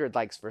it's 100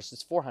 likes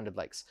versus 400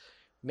 likes.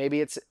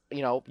 Maybe it's,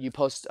 you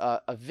post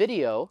a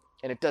video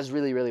and it does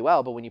really, really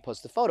well, but when you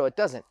post a photo, it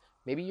doesn't.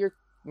 Maybe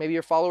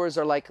your followers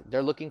are like,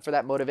 they're looking for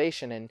that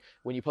motivation, and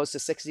when you post a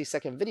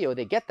 60-second video,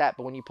 they get that,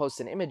 but when you post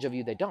an image of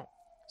you, they don't.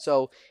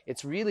 So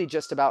it's really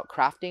just about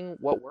crafting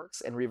what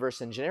works and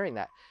reverse engineering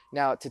that.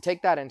 Now, to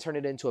take that and turn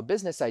it into a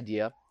business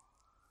idea,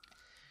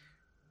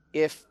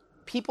 if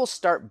people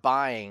start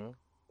buying,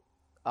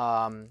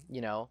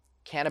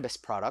 cannabis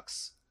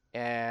products,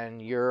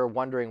 and you're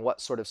wondering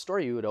what sort of store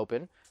you would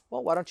open,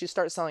 well, why don't you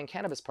start selling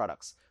cannabis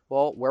products?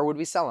 Well, where would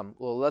we sell them?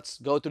 Well, let's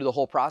go through the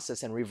whole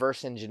process and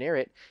reverse engineer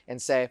it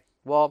and say,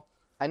 well,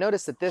 I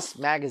noticed that this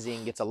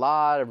magazine gets a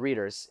lot of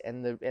readers,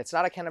 and it's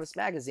not a cannabis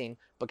magazine,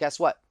 but guess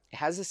what? It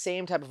has the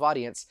same type of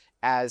audience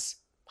as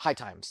High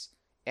Times.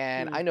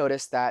 And I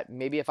noticed that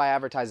maybe if I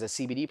advertise a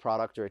CBD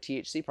product or a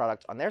THC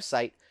product on their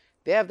site,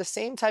 they have the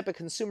same type of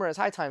consumer as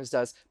High Times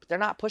does, but they're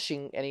not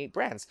pushing any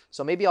brands.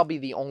 So maybe I'll be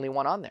the only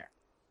one on there,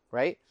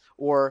 right?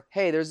 Or,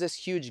 hey, there's this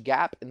huge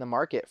gap in the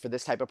market for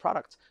this type of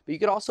product. But you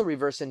could also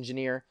reverse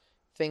engineer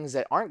things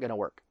that aren't going to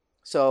work.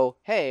 So,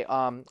 hey,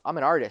 I'm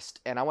an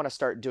artist and I want to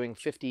start doing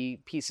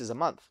 50 pieces a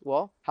month.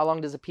 Well, how long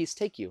does a piece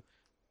take you?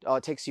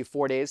 It takes you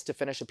 4 days to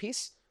finish a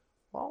piece.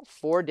 Well,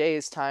 4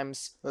 days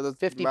times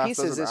 50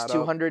 pieces is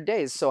 200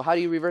 days. So how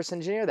do you reverse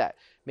engineer that?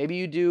 Maybe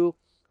you do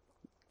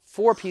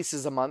 4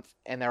 pieces a month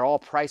and they're all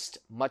priced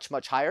much,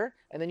 much higher.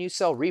 And then you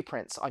sell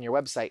reprints on your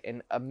website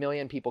and 1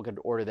 million people could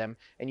order them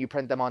and you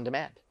print them on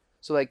demand.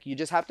 So like you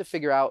just have to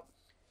figure out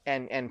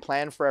and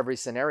plan for every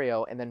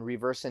scenario and then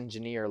reverse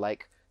engineer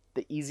like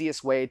the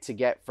easiest way to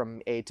get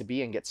from A to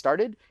B and get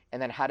started,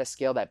 and then how to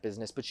scale that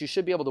business. But you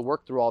should be able to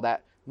work through all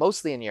that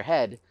mostly in your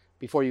head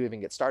before you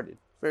even get started.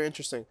 Very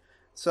interesting.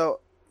 So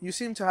you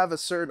seem to have a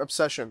certain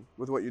obsession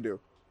with what you do.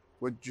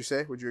 Would you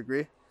say? Would you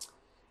agree?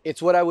 It's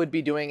what I would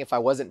be doing if I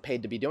wasn't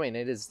paid to be doing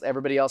it. Is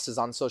everybody else is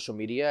on social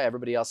media.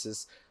 Everybody else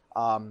is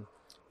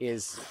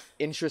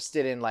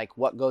interested in like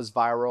what goes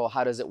viral,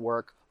 how does it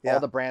work. Yeah. All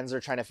the brands are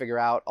trying to figure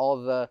out,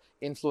 all the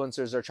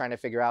influencers are trying to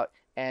figure out.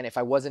 And if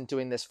I wasn't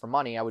doing this for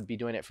money, I would be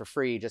doing it for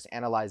free, just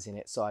analyzing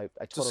it. So I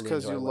totally just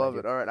because you love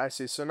it. All right, I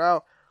see. So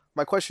now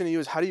my question to you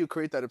is, how do you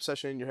create that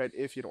obsession in your head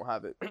if you don't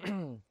have it?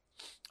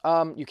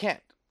 You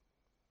can't.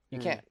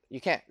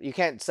 You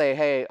can't say,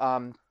 hey,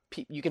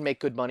 you can make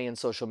good money in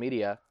social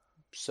media,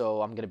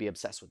 so I'm going to be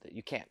obsessed with it.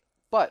 You can't.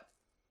 But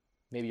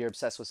maybe you're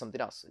obsessed with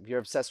something else. If you're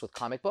obsessed with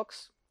comic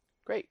books,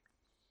 great.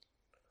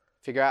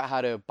 Figure out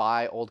how to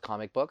buy old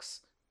comic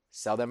books,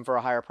 sell them for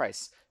a higher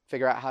price.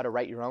 Figure out how to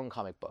write your own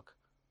comic book.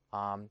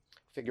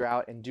 Figure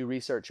out and do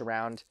research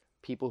around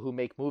people who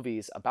make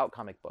movies about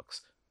comic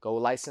books. Go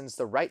license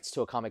the rights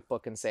to a comic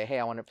book and say,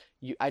 hey,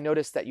 I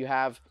noticed that you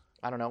have,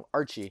 I don't know,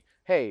 Archie.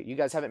 Hey, you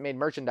guys haven't made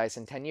merchandise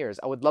in 10 years.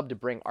 I would love to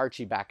bring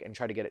Archie back and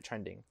try to get it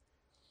trending.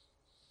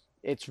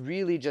 It's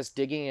really just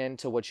digging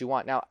into what you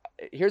want. Now,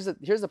 here's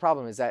the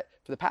problem is that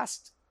for the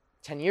past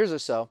 10 years or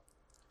so,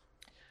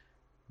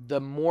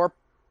 the more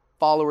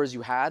followers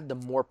you had, the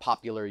more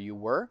popular you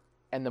were,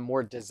 and the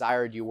more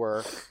desired you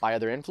were by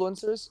other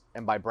influencers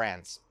and by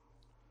brands.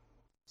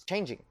 It's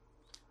changing.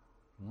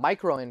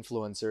 Micro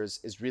influencers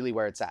is really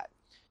where it's at.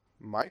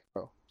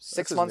 Micro?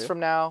 6 months from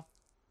now,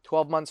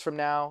 12 months from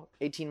now,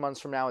 18 months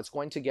from now, it's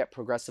going to get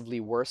progressively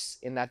worse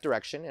in that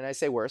direction. And I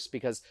say worse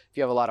because if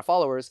you have a lot of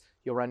followers,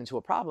 you'll run into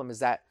a problem is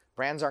that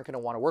brands aren't going to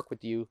want to work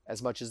with you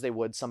as much as they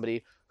would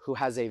somebody who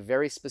has a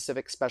very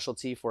specific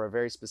specialty for a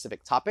very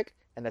specific topic,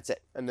 and that's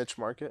it. A niche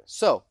market.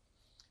 So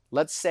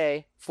let's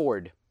say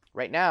Ford.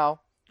 Right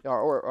now,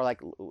 or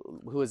like,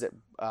 who is it?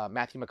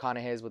 Matthew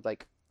McConaughey is with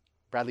like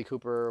Bradley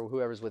Cooper, or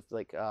whoever's with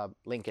like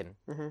Lincoln.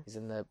 Mm-hmm. He's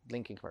in the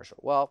Lincoln commercial.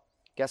 Well,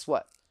 guess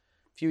what?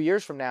 A few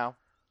years from now,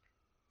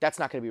 that's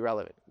not going to be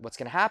relevant. What's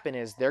going to happen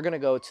is they're going to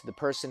go to the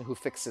person who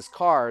fixes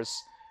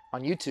cars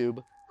on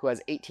YouTube, who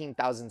has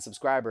 18,000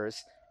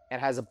 subscribers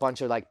and has a bunch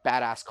of like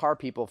badass car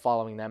people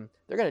following them.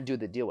 They're going to do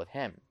the deal with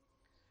him.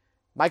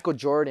 Michael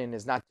Jordan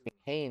is not doing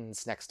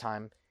Hanes next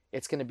time.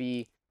 It's going to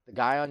be the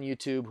guy on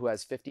YouTube who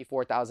has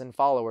 54,000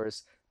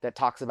 followers that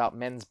talks about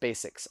men's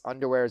basics,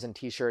 underwears and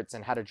t-shirts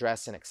and how to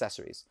dress and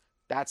accessories.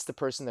 That's the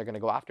person they're going to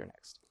go after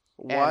next.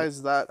 Why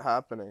is that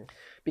happening?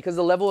 Because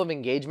the level of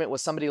engagement with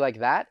somebody like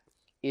that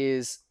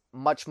is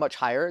much, much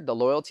higher. The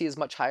loyalty is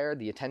much higher.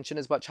 The attention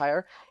is much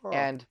higher.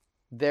 And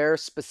their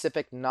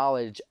specific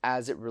knowledge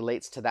as it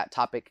relates to that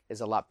topic is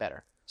a lot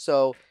better.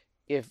 So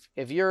if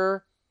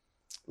you're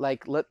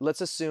like, let's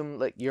assume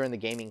like you're in the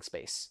gaming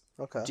space.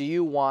 Okay. Do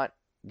you want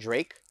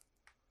Drake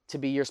to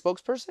be your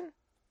spokesperson?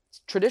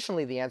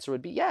 traditionally the answer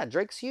would be, yeah,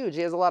 Drake's huge.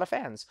 He has a lot of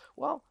fans.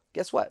 Well,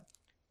 guess what?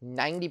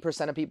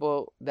 90% of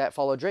people that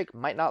follow Drake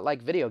might not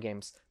like video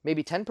games.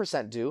 Maybe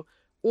 10% do.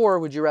 Or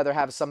would you rather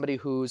have somebody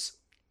who's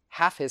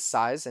half his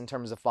size in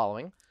terms of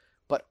following,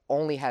 but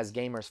only has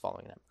gamers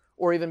following them?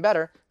 Or even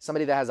better,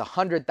 somebody that has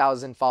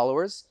 100,000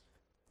 followers,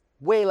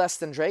 way less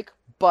than Drake,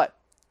 but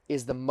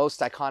is the most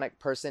iconic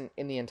person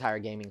in the entire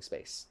gaming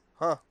space.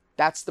 Huh.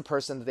 That's the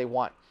person that they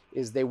want,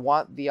 is they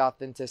want the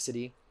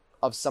authenticity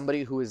of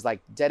somebody who is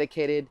like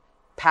dedicated,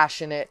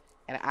 passionate,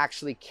 and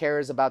actually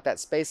cares about that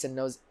space and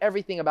knows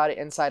everything about it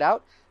inside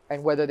out.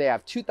 And whether they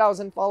have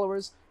 2,000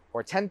 followers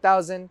or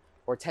 10,000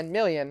 or 10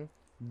 million,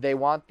 they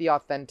want the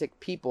authentic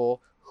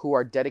people who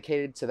are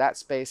dedicated to that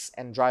space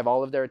and drive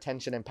all of their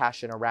attention and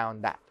passion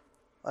around that.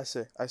 I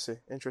see. I see.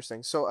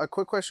 Interesting. So a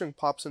quick question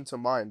pops into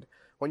mind.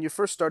 When you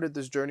first started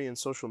this journey in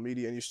social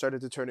media and you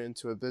started to turn it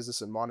into a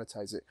business and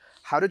monetize it,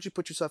 how did you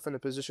put yourself in a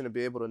position to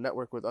be able to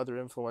network with other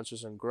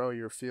influencers and grow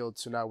your field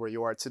to now where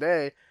you are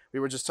today? We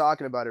were just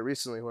talking about it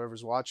recently.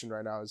 Whoever's watching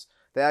right now, is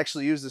they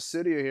actually use the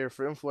studio here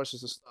for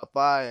influencers to stop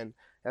by, and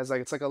it's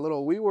like a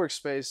little WeWork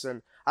space,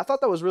 and I thought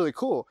that was really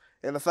cool.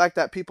 And the fact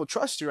that people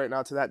trust you right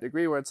now to that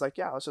degree, where it's like,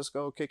 yeah, let's just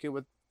go kick it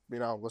with,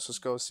 let's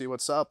just go see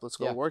what's up. Let's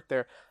go Yeah. work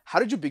there. How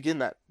did you begin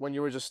that when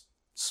you were just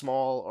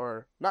small,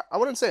 or not? I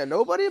wouldn't say a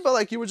nobody, but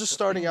like you were just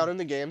starting out in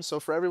the game. So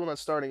for everyone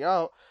that's starting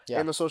out Yeah.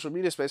 in the social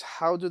media space,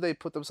 how do they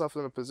put themselves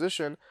in a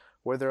position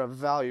where they're of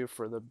value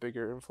for the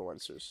bigger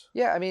influencers?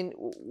 Yeah, I mean,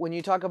 when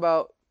you talk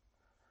about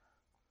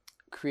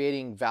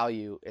creating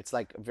value, it's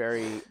like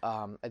very,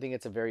 I think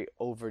it's a very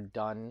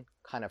overdone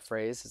kind of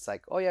phrase. It's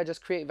like, oh yeah,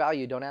 just create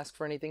value, don't ask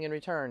for anything in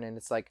return. And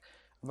it's like,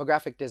 I'm a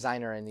graphic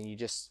designer, and then you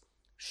just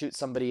shoot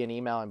somebody an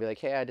email and be like,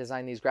 hey, I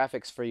designed these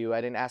graphics for you,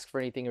 I didn't ask for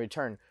anything in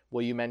return,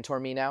 will you mentor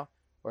me now?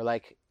 Or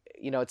like,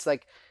 it's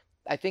like,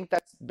 I think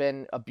that's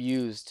been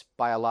abused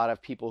by a lot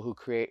of people who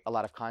create a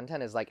lot of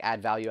content, is like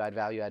add value, add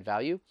value, add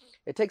value.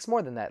 It takes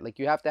more than that. Like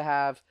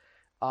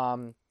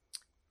um,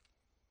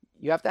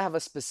 you have to have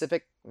a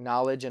specific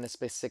knowledge and a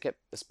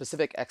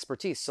specific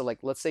expertise. So like,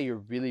 let's say you're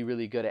really,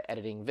 really good at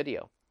editing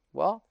video.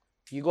 Well,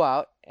 you go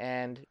out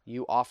and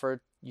you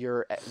offer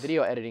your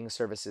video editing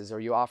services, or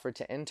you offer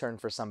to intern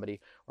for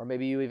somebody, or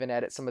maybe you even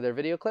edit some of their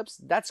video clips.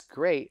 That's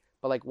great.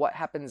 But like, what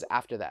happens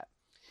after that?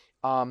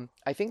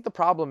 I think the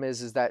problem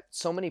is that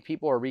so many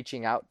people are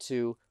reaching out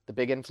to the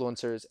big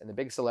influencers and the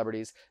big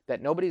celebrities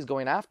that nobody's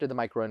going after the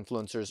micro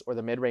influencers or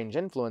the mid-range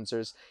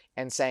influencers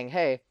and saying,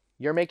 hey,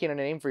 you're making a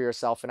name for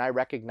yourself and I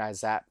recognize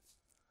that.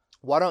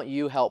 Why don't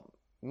you help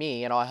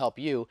me and I'll help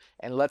you,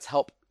 and let's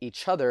help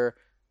each other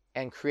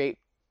and create,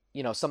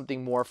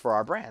 something more for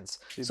our brands.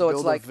 You So it's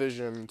build like, a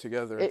vision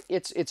together.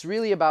 it's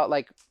really about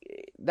like,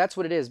 that's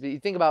what it is. But you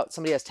think about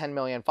somebody has 10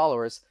 million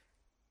followers,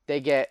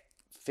 they get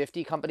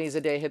 50 companies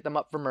a day hit them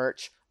up for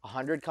merch,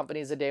 100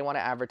 companies a day want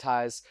to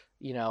advertise.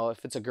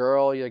 If it's a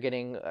girl, you're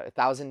getting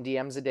 1,000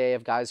 DMs a day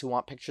of guys who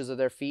want pictures of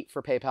their feet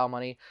for PayPal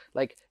money.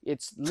 Like,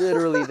 it's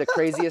literally the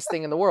craziest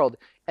thing in the world.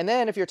 And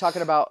then if you're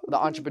talking about the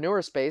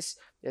entrepreneur space,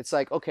 it's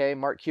like, okay,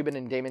 Mark Cuban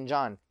and Damon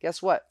John.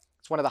 Guess what?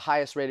 It's one of the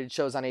highest rated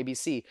shows on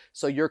ABC.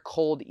 So your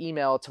cold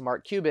email to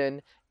Mark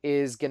Cuban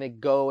is going to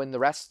go in the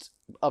rest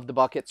of the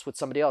buckets with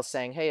somebody else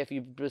saying, hey, if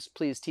you just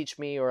please teach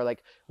me, or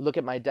like look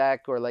at my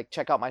deck, or like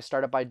check out my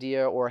startup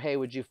idea, or hey,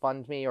 would you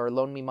fund me or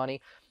loan me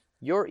money?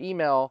 Your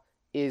email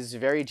is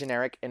very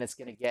generic, and it's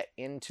going to get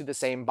into the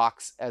same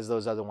box as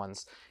those other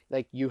ones.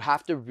 Like, you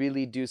have to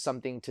really do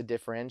something to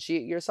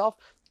differentiate yourself,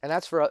 and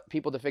that's for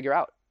people to figure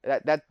out.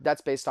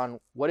 That's based on,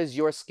 what is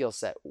your skill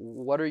set?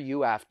 What are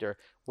you after?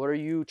 What are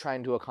you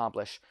trying to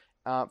accomplish?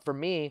 For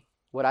me,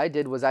 what I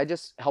did was I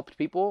just helped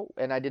people,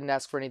 and I didn't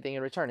ask for anything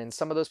in return. And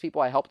some of those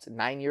people I helped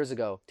 9 years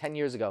ago, 10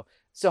 years ago,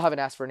 still haven't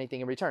asked for anything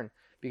in return,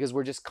 because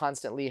we're just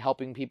constantly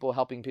helping people,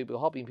 helping people,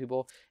 helping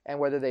people. And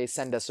whether they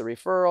send us a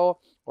referral,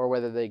 or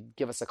whether they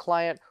give us a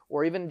client,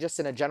 or even just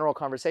in a general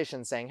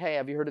conversation saying, hey,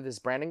 have you heard of this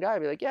Brandon guy?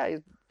 I'd be like, yeah,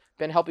 he's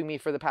been helping me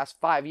for the past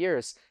 5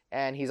 years,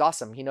 and he's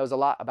awesome. He knows a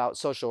lot about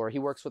social, or he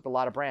works with a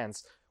lot of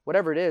brands.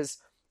 Whatever it is,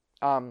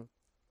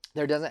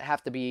 there doesn't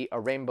have to be a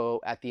rainbow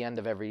at the end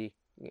of every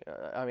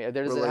there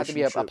doesn't have to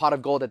be a pot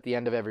of gold at the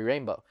end of every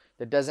rainbow.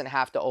 That doesn't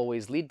have to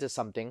always lead to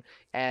something.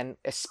 And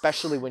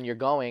especially when you're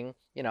going,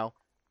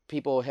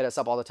 people hit us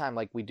up all the time.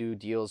 Like, we do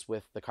deals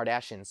with the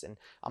Kardashians, and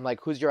I'm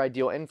like, who's your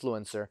ideal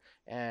influencer?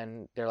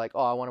 And they're like,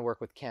 oh, I want to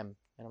work with Kim.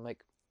 And I'm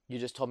like, you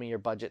just told me your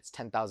budget's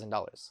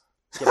 $10,000.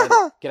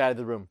 Get out of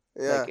the room.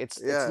 Yeah, like,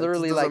 it's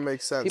literally it doesn't like,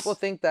 make sense. people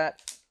think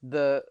that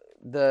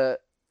that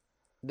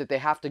they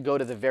have to go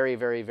to the very,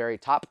 very, very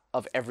top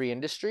of every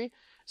industry.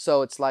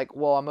 So it's like,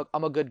 well,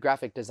 I'm a good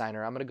graphic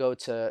designer, I'm gonna go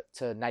to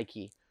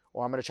Nike,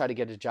 or I'm gonna try to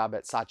get a job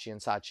at Saatchi and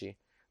Saatchi.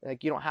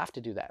 Like, you don't have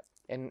to do that.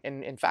 And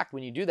in fact,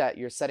 when you do that,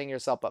 you're setting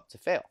yourself up to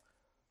fail.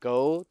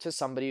 Go to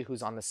somebody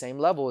who's on the same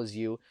level as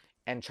you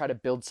and try to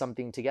build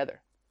something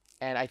together.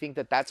 And I think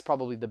that that's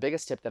probably the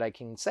biggest tip that I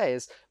can say,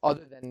 is,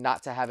 other than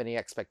not to have any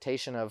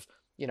expectation of,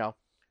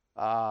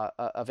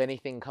 of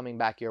anything coming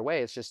back your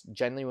way. It's just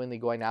genuinely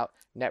going out,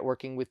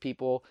 networking with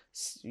people,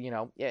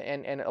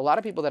 and a lot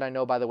of people that I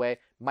know, by the way,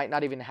 might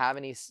not even have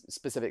any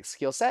specific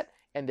skill set,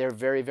 and they're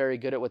very, very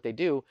good at what they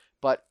do,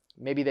 but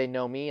maybe they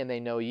know me and they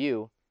know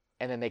you,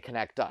 and then they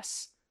connect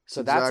us.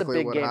 So that's a Exactly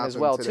big what game as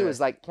happened well too, today. is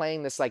like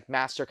playing this like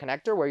master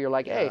connector where you're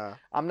like, hey, Yeah.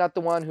 I'm not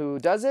the one who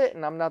does it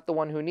and I'm not the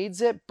one who needs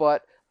it,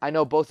 but I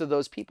know both of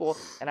those people,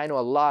 and I know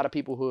a lot of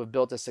people who have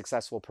built a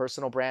successful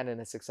personal brand and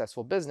a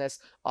successful business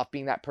off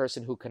being that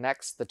person who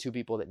connects the two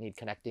people that need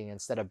connecting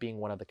instead of being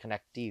one of the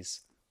connectees.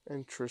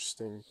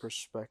 Interesting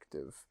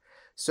perspective.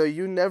 So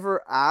you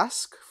never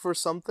ask for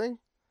something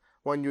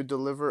when you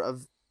deliver a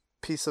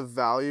piece of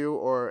value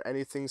or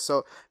anything.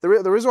 So the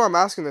reason why I'm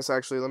asking this,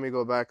 actually, let me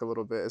go back a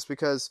little bit, is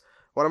because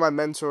one of my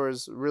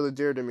mentors, really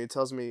dear to me,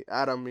 tells me,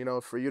 Adam,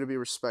 for you to be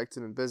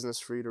respected in business,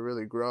 for you to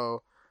really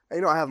grow,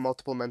 and I have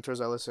multiple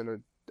mentors. I listen to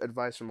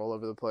advice from all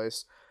over the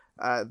place.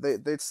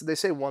 They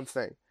say one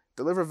thing: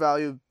 deliver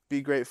value,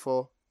 be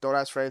grateful, don't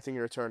ask for anything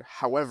in return.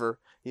 However,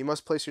 you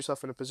must place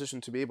yourself in a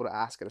position to be able to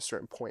ask at a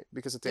certain point,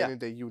 because at the Yeah. end of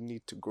the day, you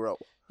need to grow.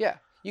 Yeah,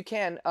 you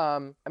can.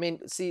 I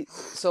mean, see,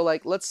 so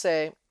like, let's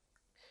say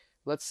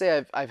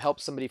I've helped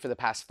somebody for the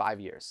past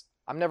 5 years.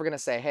 I'm never gonna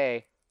say,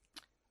 hey,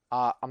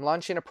 I'm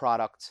launching a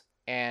product,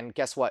 and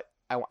guess what?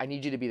 I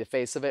need you to be the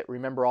face of it.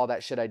 Remember all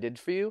that shit I did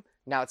for you.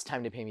 Now it's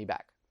time to pay me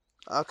back.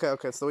 Okay,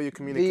 it's the way you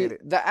communicate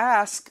it. The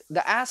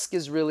ask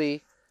is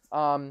really,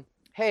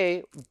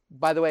 hey,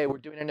 by the way, we're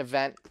doing an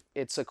event.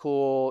 It's a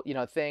cool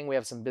thing. We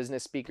have some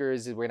business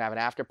speakers. We're gonna have an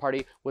after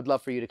party. Would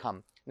love for you to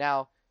come.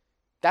 Now,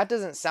 that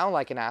doesn't sound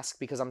like an ask,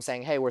 because I'm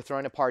saying, hey, we're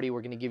throwing a party.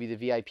 We're gonna give you the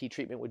VIP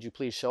treatment. Would you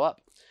please show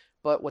up?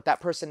 But what that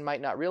person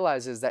might not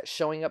realize is that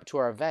showing up to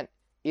our event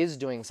is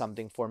doing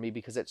something for me,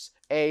 because it's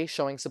A,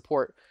 showing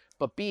support,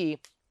 but B,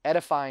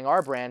 edifying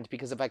our brand,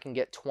 because if I can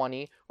get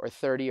 20 or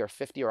 30 or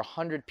 50 or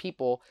 100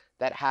 people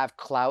that have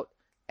clout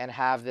and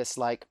have this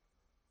like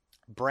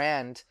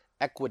brand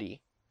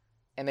equity,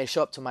 and they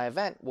show up to my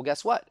event, well,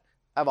 guess what?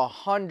 I have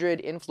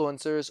 100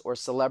 influencers or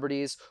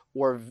celebrities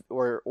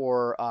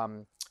or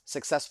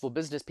successful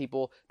business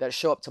people that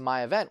show up to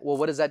my event. Well,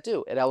 what does that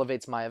do? It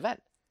elevates my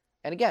event.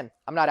 And again,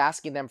 I'm not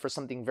asking them for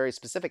something very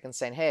specific and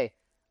saying, hey,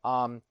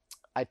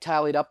 I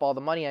tallied up all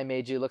the money I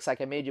made you. Looks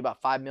like I made you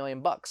about $5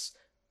 million.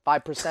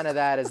 5% of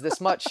that is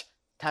this much.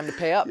 Time to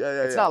pay up.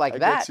 Yeah, It's yeah. not like I get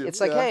that. you. It's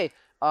like, Yeah. hey,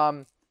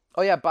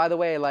 oh yeah, by the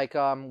way, like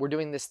we're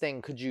doing this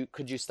thing. Could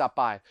you stop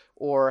by?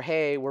 Or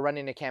hey, we're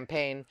running a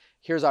campaign.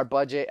 Here's our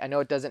budget. I know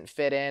it doesn't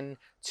fit in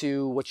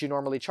to what you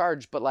normally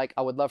charge, but like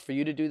I would love for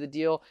you to do the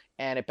deal,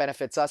 and it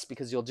benefits us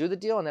because you'll do the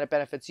deal, and then it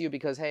benefits you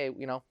because hey,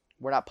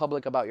 we're not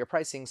public about your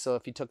pricing. So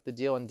if you took the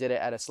deal and did it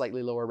at a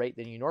slightly lower rate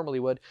than you normally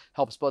would,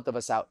 helps both of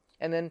us out.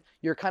 And then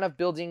you're kind of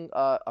building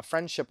a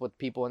friendship with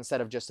people instead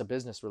of just a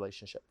business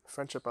relationship.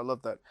 Friendship, I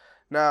love that.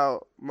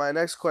 Now, my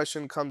next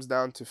question comes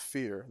down to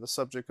fear, the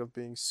subject of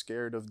being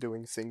scared of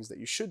doing things that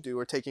you should do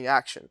or taking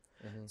action.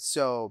 Mm-hmm.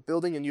 So,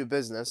 building a new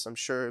business, I'm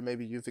sure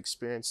maybe you've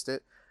experienced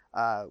it.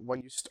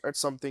 When you start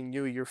something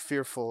new, you're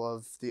fearful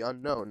of the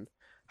unknown.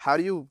 How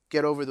do you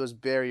get over those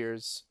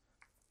barriers?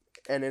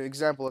 And an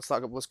example,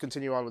 let's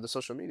continue on with the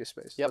social media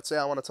space. Yep. Let's say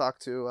I want to talk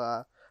to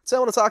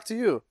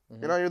you.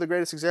 Mm-hmm. You're the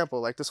greatest example.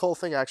 Like this whole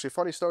thing, actually,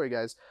 funny story,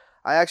 guys.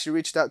 I actually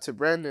reached out to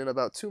Brandon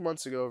about 2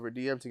 months ago over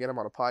DM to get him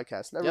on a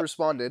podcast. Never Yep.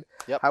 responded.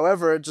 Yep.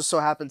 However, it just so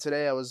happened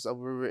today we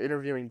were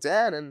interviewing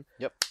Dan, and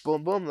Yep.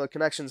 boom, boom, the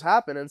connections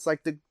happen. And it's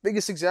like the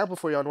biggest example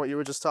for you on what you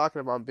were just talking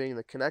about, being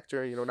the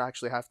connector. You don't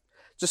actually have,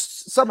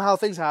 just somehow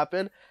things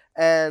happen,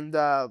 and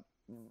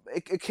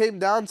it came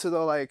down to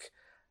though, like,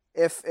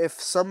 if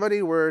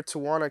somebody were to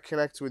want to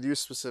connect with you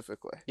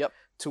specifically, Yep.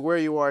 to where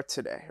you are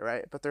today,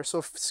 right? But they're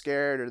so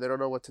scared, or they don't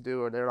know what to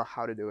do, or they don't know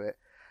how to do it,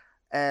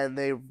 and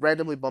they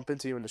randomly bump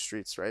into you in the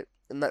streets, right?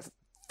 In that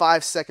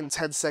 5 second,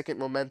 10-second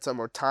momentum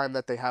or time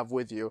that they have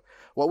with you,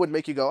 what would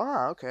make you go,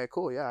 okay,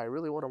 cool, yeah, I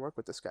really want to work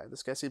with this guy.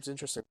 This guy seems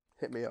interesting.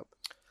 Hit me up.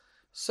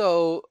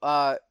 So,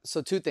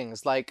 two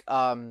things. Like,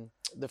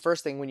 the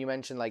first thing when you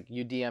mentioned like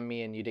you DM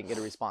me and you didn't get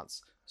a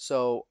response.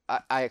 So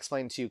I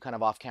explained to you kind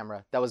of off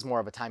camera. That was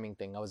more of a timing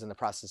thing. I was in the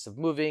process of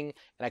moving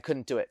and I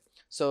couldn't do it.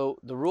 So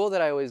the rule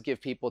that I always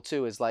give people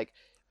too is like,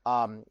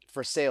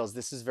 for sales,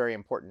 this is very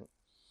important.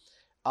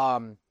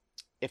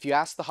 If you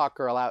ask the hot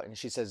girl out and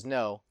she says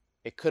no,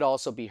 it could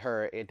also be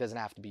her. It doesn't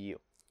have to be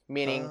you.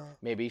 Meaning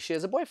maybe she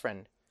has a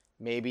boyfriend.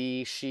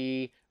 Maybe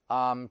she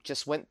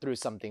just went through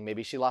something.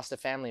 Maybe she lost a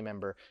family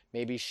member.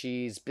 Maybe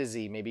she's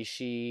busy.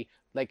 Maybe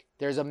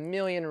there's a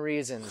million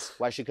reasons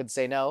why she could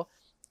say no.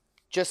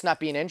 Just not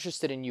being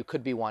interested in you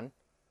could be one,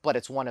 but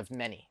it's one of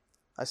many.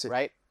 I see.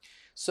 Right?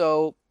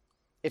 So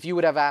if you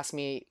would have asked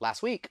me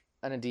last week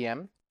on a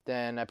DM,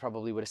 then I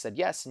probably would have said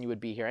yes, and you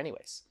would be here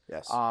anyways.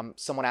 Yes.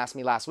 Someone asked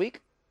me last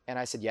week, and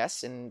I said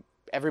yes, and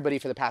everybody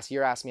for the past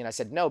year asked me, and I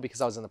said no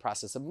because I was in the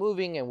process of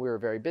moving, and we were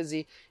very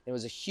busy. It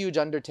was a huge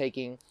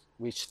undertaking.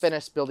 We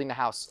finished building the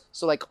house.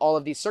 So like all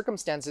of these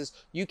circumstances,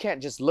 you can't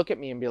just look at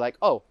me and be like,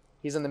 oh,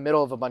 he's in the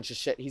middle of a bunch of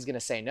shit, he's going to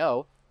say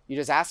no. You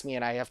just ask me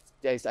and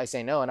I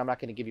say no, and I'm not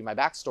going to give you my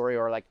backstory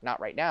or like not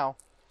right now.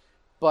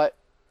 But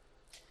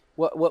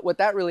What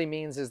that really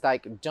means is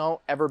like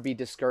don't ever be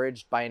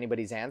discouraged by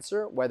anybody's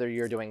answer, whether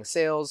you're doing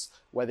sales,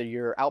 whether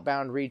you're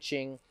outbound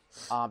reaching.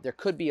 There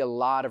could be a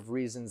lot of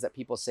reasons that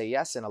people say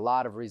yes and a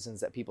lot of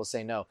reasons that people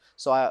say no.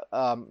 So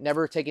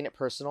never taking it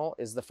personal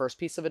is the first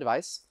piece of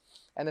advice.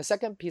 And the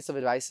second piece of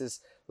advice is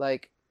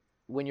like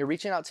when you're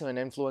reaching out to an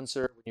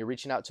influencer, when you're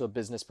reaching out to a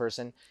business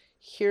person,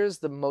 here's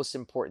the most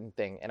important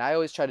thing. And I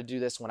always try to do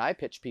this when I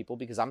pitch people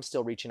because I'm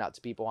still reaching out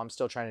to people. I'm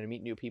still trying to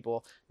meet new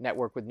people,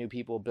 network with new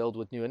people, build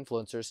with new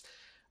influencers.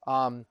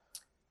 Um,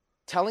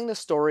 Telling the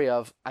story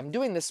of I'm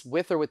doing this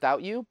with or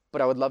without you,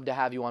 but I would love to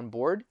have you on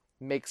board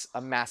makes a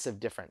massive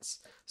difference.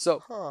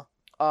 So Huh.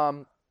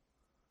 um,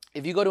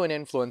 if you go to an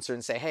influencer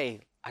and say,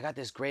 hey, I got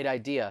this great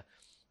idea,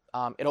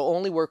 it'll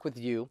only work with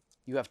you.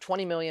 You have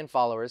 20 million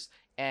followers.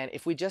 And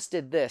if we just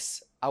did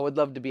this, I would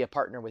love to be a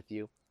partner with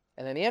you.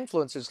 And then the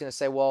influencer is going to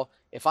say, well,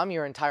 if I'm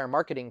your entire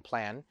marketing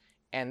plan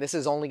and this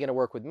is only going to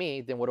work with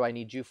me, then what do I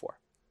need you for?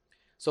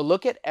 So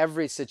look at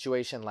every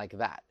situation like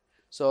that.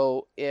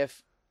 So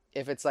if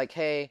it's like,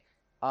 hey,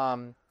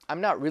 I'm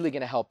not really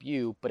going to help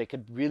you, but it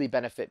could really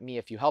benefit me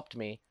if you helped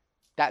me,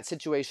 that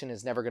situation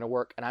is never going to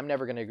work, and I'm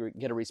never going to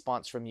get a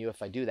response from you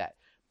if I do that.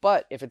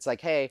 But if it's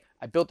like, hey,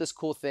 I built this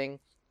cool thing,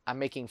 I'm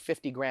making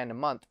 50 grand a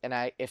month,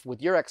 and if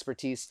with your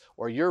expertise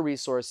or your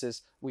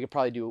resources, we could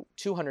probably do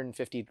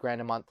 250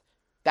 grand a month,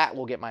 that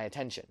will get my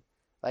attention.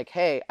 Like,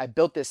 hey, I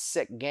built this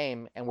sick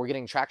game and we're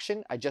getting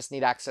traction. I just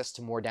need access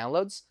to more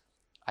downloads.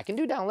 I can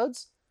do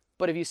downloads.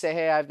 But if you say,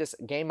 hey, I have this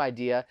game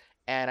idea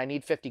and I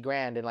need 50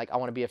 grand and like I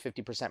want to be a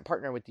 50%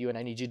 partner with you and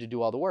I need you to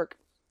do all the work,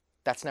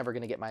 that's never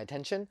going to get my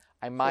attention.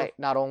 I Huh. might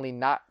not only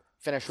not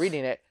finish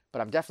reading it,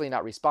 but I'm definitely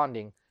not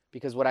responding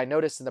because what I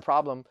noticed in the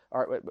problem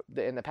or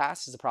in the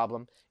past is a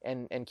problem.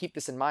 And keep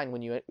this in mind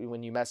when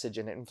you message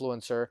an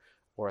influencer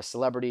or a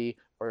celebrity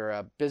or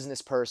a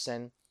business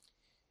person,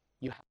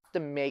 you have to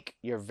make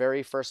your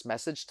very first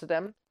message to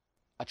them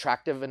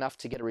attractive enough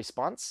to get a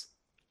response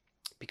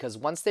because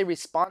once they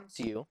respond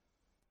to you,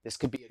 this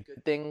could be a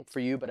good thing for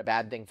you, but a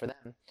bad thing for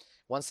them.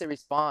 Once they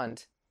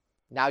respond,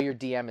 now your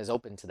DM is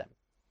open to them.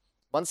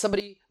 Once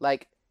somebody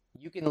like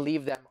you can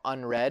leave them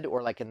unread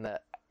or like in the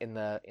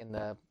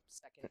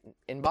second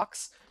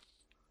inbox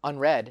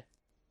unread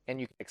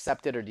and you can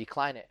accept it or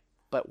decline it.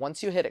 But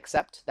once you hit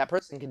accept, that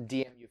person can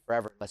DM you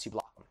forever unless you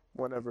block them.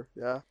 Whenever.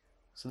 Yeah.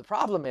 So the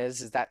problem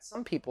is that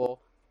some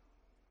people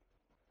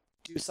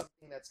do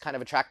something that's kind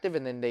of attractive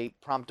and then they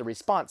prompt a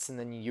response and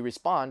then you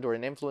respond or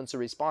an influencer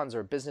responds or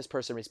a business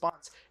person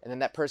responds and then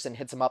that person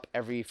hits them up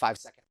every 5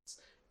 seconds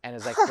and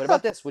is like, what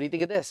about this, what do you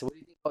think of this, what do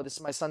you think, oh, this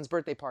is my son's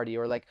birthday party,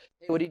 or like,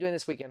 hey, what are you doing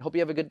this weekend, hope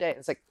you have a good day. And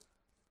it's like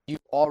you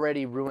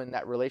already ruined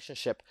that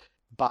relationship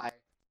by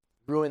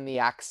ruin the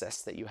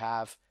access that you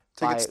have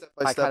Take it by step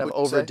by by step. kind of Would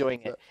you say?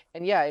 overdoing Yeah. it.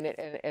 And yeah, and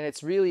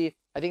it's really,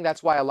 I think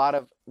that's why a lot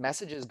of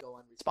messages go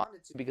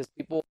unresponded to because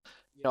people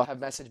have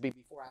messaged me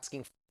before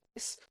asking for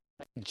advice.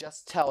 I can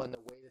just tell in the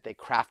way that they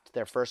craft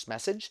their first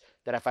message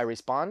that if I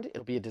respond,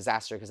 it'll be a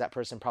disaster because that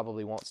person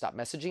probably won't stop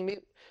messaging me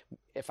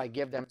if I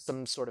give them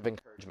some sort of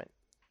encouragement.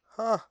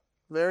 Huh.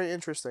 Very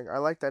interesting. I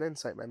like that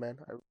insight, my man.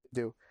 I really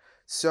do.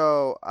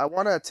 So I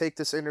want to take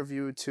this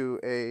interview to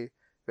a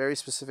very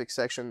specific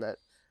section that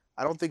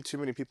I don't think too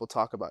many people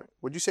talk about.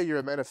 Would you say you're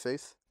a man of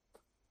faith?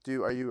 Do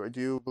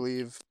you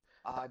believe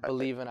I uh,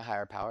 believe in a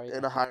higher power. in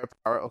Yeah. a higher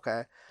power?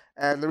 Okay.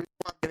 And the reason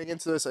why I'm getting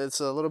into this, it's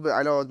a little bit,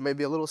 I know it may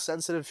be a little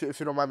sensitive if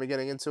you don't mind me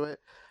getting into it.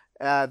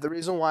 The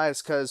reason why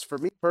is because for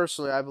me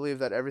personally, I believe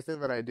that everything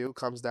that I do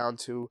comes down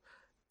to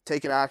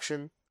taking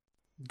action,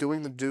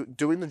 doing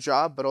the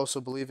job, but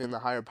also believing in the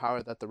higher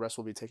power that the rest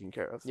will be taken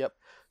care of. Yep.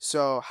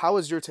 So, how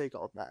is your take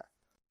on that?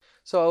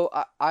 So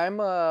I'm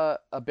a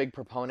big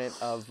proponent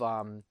of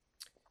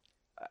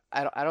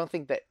I don't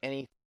think that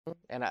anything,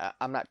 and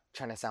I'm not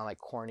trying to sound like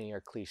corny or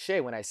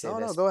cliche when I say No,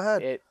 no, this. go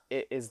ahead.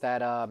 It is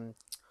that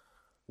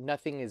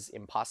nothing is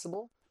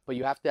impossible, but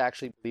you have to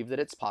actually believe that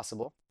it's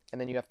possible, and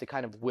then you have to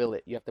kind of will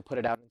it. You have to put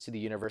it out into the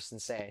universe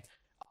and say,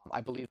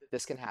 I believe that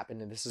this can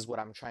happen, and this is what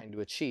I'm trying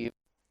to achieve,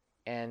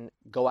 and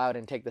go out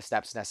and take the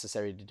steps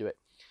necessary to do it.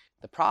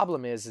 The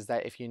problem is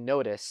that if you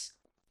notice,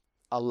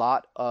 a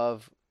lot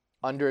of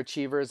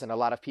underachievers and a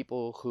lot of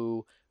people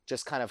who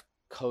just kind of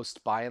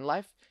coast by in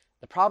life,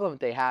 the problem that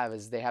they have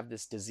is they have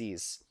this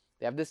disease.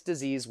 They have this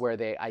disease where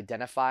they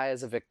identify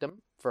as a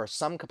victim for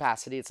some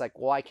capacity. It's like,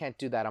 well, I can't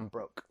do that. I'm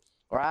broke.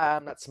 Or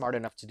I'm not smart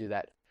enough to do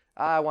that.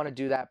 I want to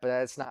do that, but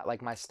it's not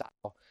like my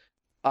style.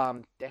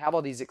 They have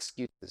all these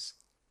excuses.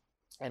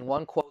 And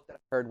one quote that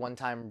I heard one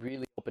time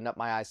really opened up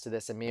my eyes to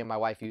this, and me and my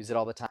wife use it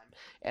all the time.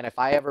 And if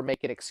I ever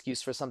make an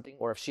excuse for something,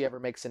 or if she ever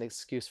makes an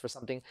excuse for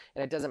something,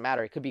 and it doesn't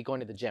matter, it could be going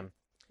to the gym.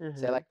 Say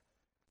Mm-hmm. like,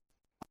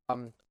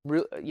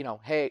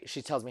 hey,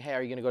 she tells me, hey,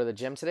 are you gonna go to the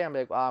gym today? I'm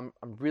like, I'm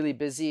really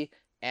busy,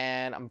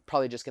 and I'm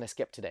probably just gonna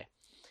skip today.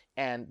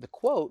 And the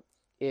quote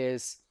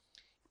is,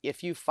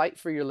 if you fight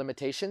for your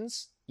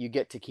limitations, you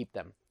get to keep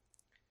them.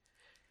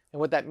 And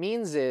what that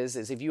means is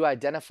if you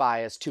identify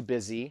as too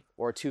busy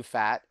or too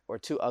fat or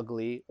too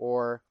ugly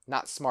or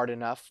not smart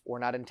enough or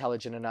not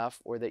intelligent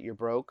enough or that you're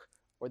broke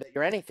or that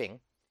you're anything,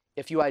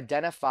 if you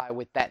identify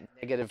with that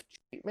negative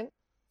treatment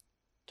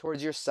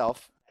towards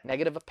yourself,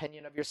 negative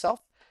opinion of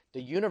yourself,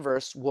 the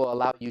universe will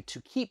allow you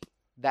to keep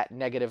that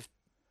negative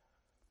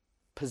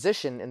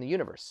position in the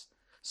universe.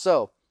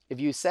 So if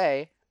you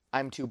say,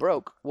 I'm too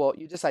broke, well,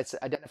 you just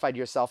identified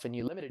yourself and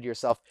you limited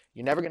yourself.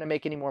 You're never going to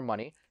make any more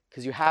money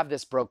because you have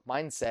this broke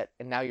mindset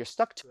and now you're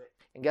stuck to it.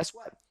 And guess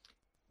what?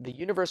 The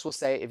universe will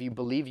say, if you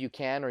believe you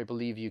can or you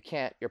believe you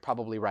can't, you're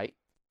probably right.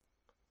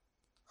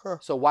 Huh.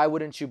 So why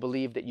wouldn't you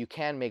believe that you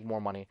can make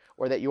more money,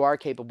 or that you are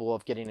capable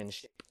of getting in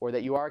shape, or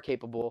that you are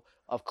capable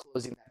of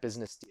closing that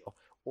business deal,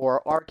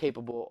 or are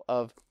capable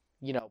of,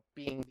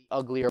 being the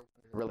uglier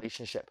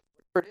relationship?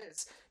 Whatever it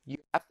is, you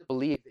have to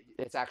believe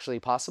that it's actually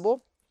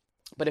possible.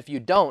 But if you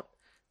don't,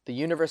 the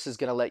universe is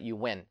going to let you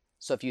win.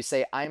 So if you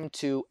say, I'm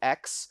too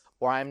X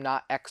or I'm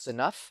not X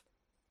enough,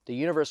 the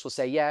universe will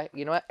say, yeah,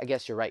 you know what? I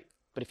guess you're right.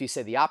 But if you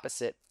say the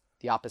opposite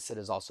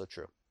is also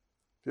true.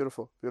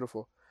 Beautiful,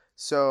 beautiful.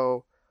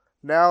 So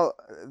now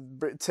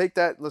take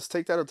that. Let's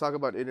take that and talk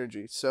about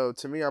energy. So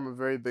to me, I'm a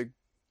very big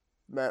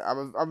man.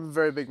 I'm a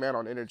very big man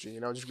on energy.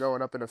 Just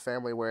growing up in a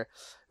family where it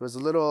was a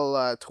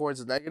little towards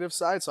the negative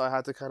side, so I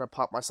had to kind of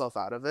pop myself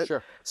out of it.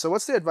 Sure. So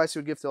what's the advice you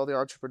would give to all the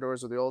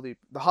entrepreneurs or the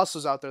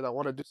hustlers out there that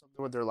want to do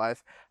something with their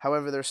life?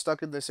 However, they're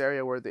stuck in this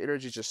area where the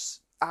energy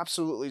just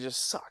absolutely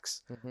just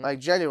sucks. Mm-hmm. Like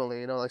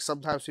genuinely, like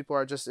sometimes people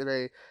are just in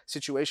a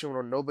situation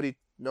where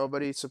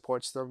nobody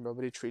supports them,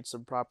 nobody treats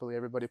them properly,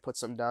 everybody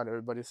puts them down,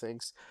 everybody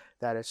thinks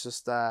that it's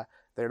just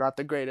they're not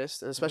the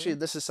greatest, and especially Mm-hmm. in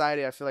this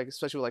society, I feel like,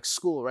 especially with, like,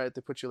 school, right?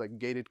 They put you like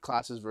gated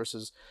classes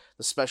versus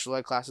the special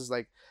ed classes.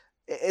 Like,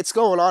 it's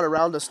going on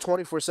around us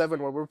 24/7,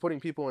 where we're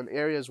putting people in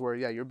areas where,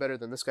 yeah, you're better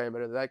than this guy, you're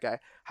better than that guy.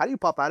 How do you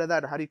pop out of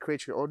that, or how do you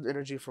create your own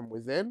energy from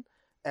within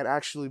and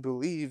actually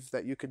believe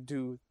that you can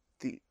do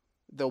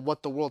the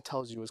what the world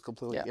tells you is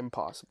completely Yeah.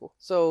 impossible?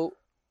 So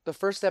the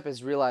first step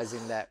is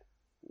realizing that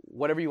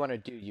whatever you want to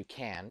do, you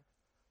can.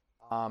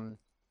 Um,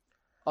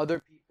 Other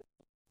people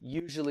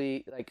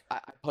usually, like, I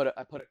put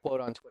a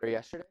quote on Twitter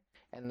yesterday,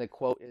 and the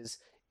quote is,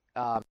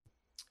 um,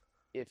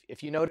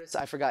 if you notice,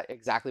 I forgot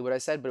exactly what I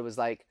said, but it was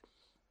like,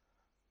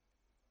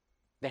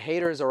 the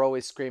haters are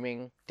always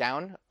screaming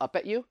down, up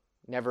at you,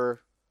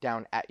 never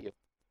down at you.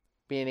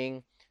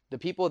 Meaning, the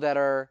people that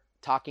are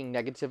talking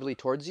negatively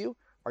towards you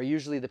are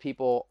usually the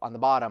people on the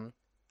bottom,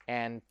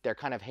 and they're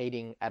kind of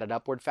hating at an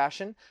upward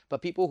fashion.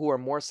 But people who are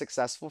more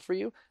successful for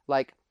you,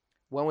 like,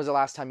 when was the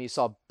last time you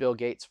saw Bill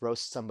Gates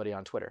roast somebody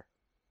on Twitter?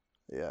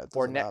 Yeah, it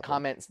Or doesn't net happen.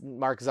 comments,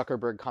 Mark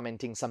Zuckerberg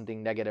commenting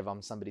something negative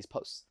on somebody's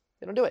posts?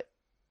 They don't do it.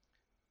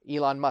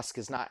 Elon Musk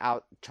is not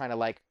out trying to,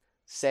 like,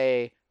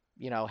 say,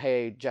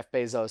 hey, Jeff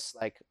Bezos,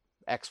 like,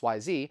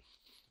 XYZ.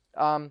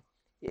 Um,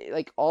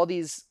 like, all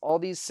these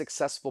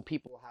successful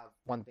people have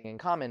one thing in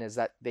common, is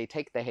that they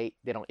take the hate,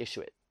 they don't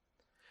issue it.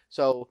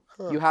 So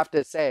Huh. you have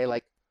to say,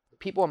 like,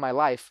 people in my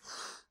life,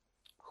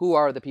 who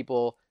are the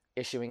people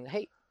issuing the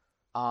hate?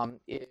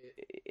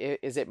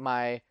 Is it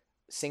my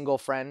single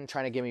friend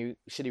trying to give me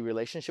shitty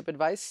relationship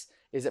advice?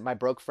 Is it my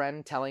broke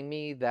friend telling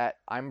me that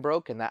I'm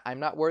broke and that I'm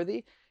not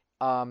worthy?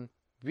 Um,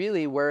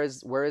 Really, where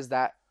is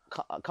that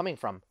coming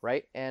from,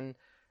 right? And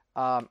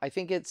I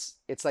think it's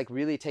like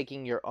really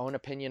taking your own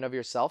opinion of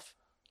yourself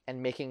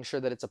and making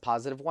sure that it's a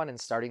positive one and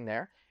starting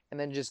there, and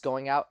then just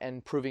going out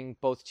and proving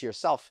both to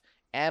yourself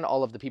and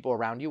all of the people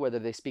around you, whether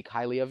they speak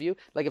highly of you.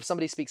 Like, if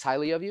somebody speaks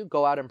highly of you,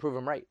 go out and prove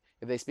them right.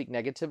 If they speak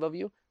negative of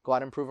you, go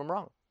out and prove them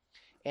wrong.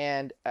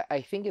 And I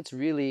think it's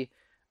really,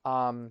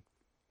 um,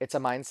 it's a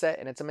mindset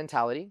and it's a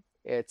mentality.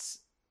 It's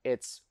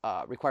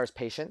requires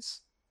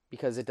patience,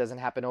 because it doesn't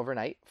happen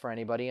overnight for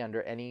anybody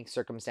under any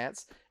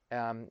circumstance.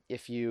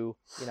 If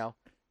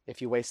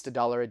if you waste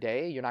 $1 a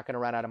day, you're not going to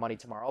run out of money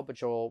tomorrow, but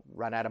you'll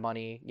run out of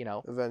money,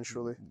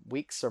 Eventually.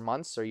 weeks or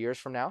months or years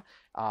from now.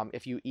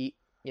 If you eat,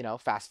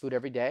 fast food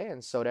every day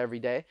and soda every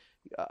day,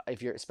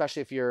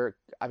 especially if you're,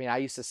 I mean, I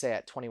used to say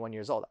at 21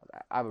 years old,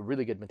 I have a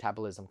really good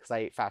metabolism because I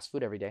ate fast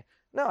food every day.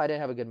 No, I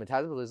didn't have a good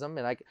metabolism,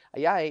 and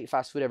yeah, I ate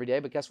fast food every day,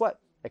 but guess what?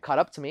 It caught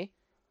up to me,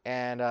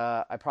 and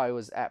I probably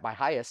was at my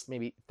highest,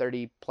 maybe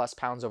 30 plus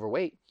pounds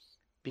overweight,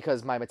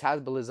 because my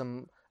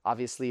metabolism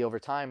obviously over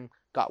time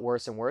got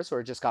worse and worse, or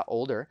it just got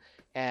older,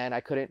 and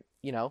I couldn't,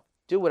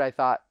 do what I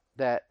thought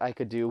that I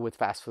could do with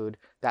fast food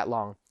that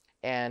long.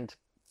 And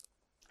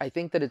I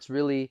think that it's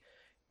really,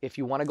 if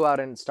you want to go out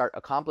and start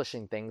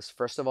accomplishing things,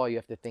 first of all, you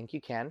have to think you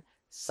can,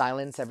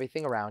 silence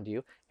everything around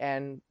you.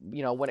 And,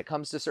 when it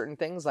comes to certain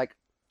things, like,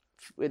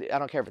 I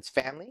don't care if it's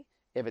family,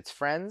 if it's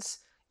friends,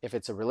 if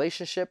it's a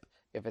relationship,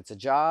 if it's a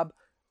job,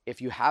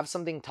 if you have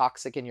something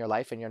toxic in your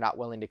life and you're not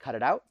willing to cut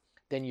it out,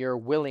 then you're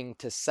willing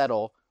to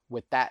settle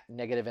with that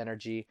negative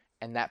energy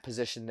and that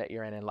position that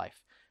you're in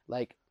life.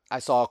 Like, I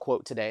saw a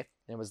quote today,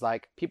 and it was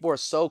like, people are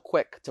so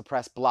quick to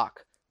press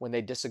block when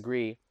they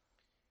disagree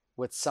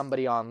with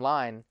somebody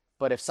online,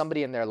 but if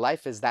somebody in their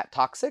life is that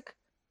toxic,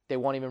 they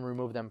won't even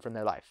remove them from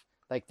their life.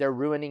 Like, they're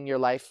ruining your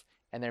life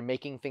and they're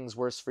making things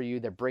worse for you.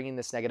 They're bringing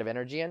this negative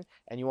energy in,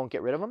 and you won't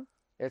get rid of them.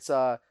 It's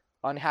a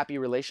unhappy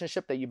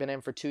relationship that you've been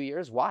in for 2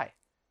 years. Why?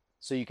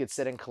 So you could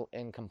sit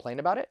and complain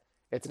about it?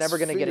 It's It's never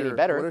going to get any fear.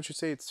 better. Wouldn't you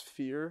say it's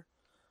fear?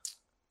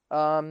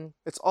 Um,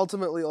 It's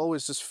ultimately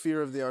always just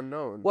fear of the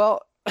unknown.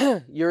 well,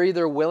 you're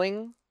either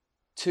willing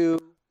to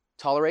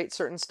tolerate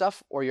certain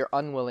stuff or you're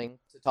unwilling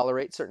to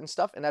tolerate certain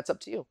stuff, and that's up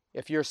to you.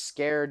 If you're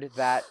scared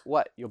that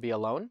what, you'll be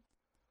alone,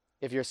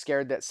 if you're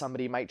scared that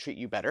somebody might treat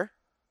you better,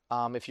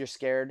 if you're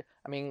scared,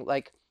 I mean,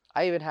 like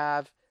I even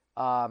have,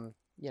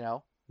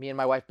 me and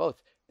my wife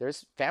both.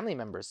 There's family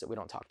members that we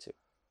don't talk to.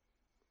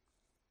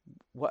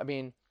 What I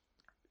mean,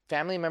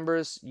 family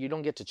members, you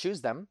don't get to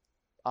choose them.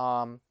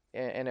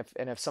 And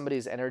if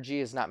somebody's energy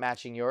is not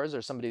matching yours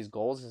or somebody's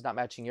goals is not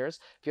matching yours,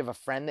 if you have a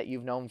friend that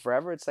you've known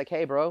forever, it's like,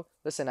 hey, bro,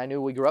 listen, I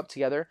knew we grew up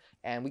together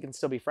and we can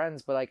still be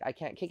friends, but like I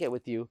can't kick it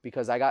with you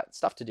because I got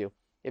stuff to do.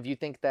 If you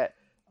think that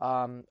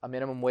a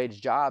minimum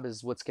wage job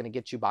is what's going to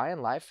get you by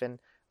in life, and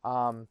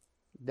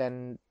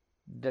then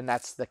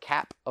that's the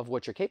cap of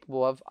what you're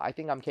capable of. I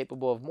think I'm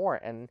capable of more,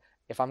 and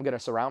if I'm going to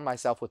surround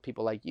myself with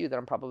people like you, then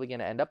I'm probably going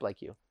to end up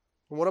like you.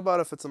 And what about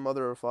if it's a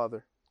mother or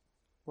father?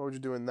 What would you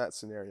do in that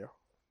scenario?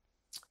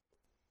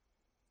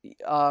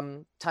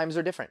 Times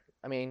are different.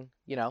 I mean,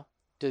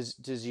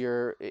 does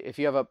your if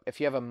you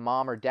have a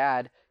mom or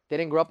dad, they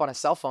didn't grow up on a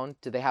cell phone.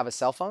 Do they have a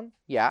cell phone?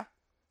 Yeah.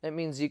 It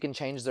means you can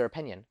change their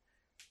opinion.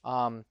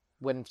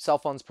 When cell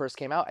phones first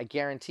came out, I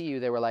guarantee you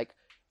they were like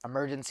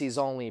emergencies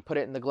only, put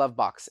it in the glove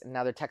box, and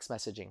now they're text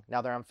messaging.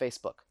 Now they're on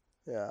Facebook.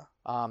 Yeah.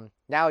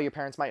 Now your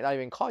parents might not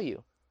even call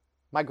you.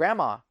 My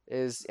grandma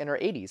is in her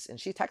 80s and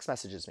she text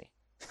messages me,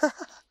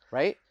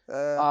 right?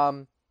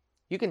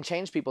 You can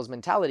change people's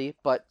mentality,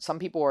 but some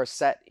people are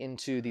set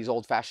into these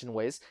old-fashioned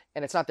ways,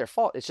 and it's not their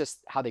fault. It's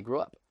just how they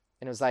grew up.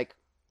 And it was like,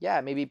 yeah,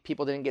 maybe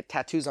people didn't get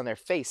tattoos on their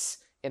face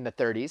in the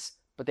 30s,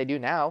 but they do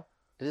now.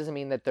 That doesn't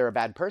mean that they're a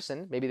bad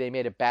person. Maybe they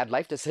made a bad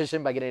life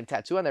decision by getting a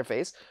tattoo on their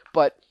face,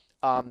 but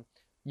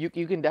you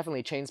can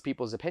definitely change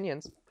people's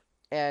opinions,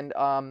 and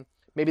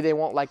maybe they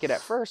won't like it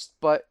at first,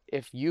 but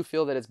if you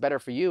feel that it's better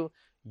for you,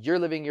 you're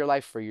living your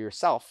life for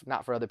yourself,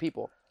 not for other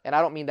people. And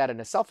I don't mean that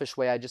in a selfish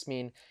way. I just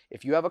mean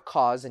if you have a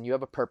cause and you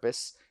have a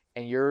purpose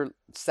and you're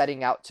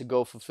setting out to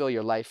go fulfill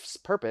your life's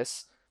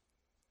purpose,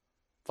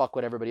 fuck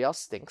what everybody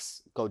else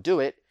thinks. Go do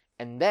it.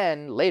 And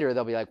then later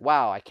they'll be like,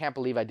 wow, I can't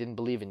believe I didn't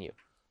believe in you.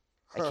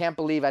 I can't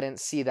believe I didn't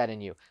see that in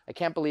you. I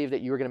can't believe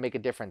that you were going to make a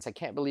difference. I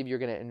can't believe you're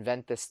going to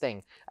invent this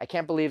thing. I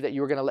can't believe that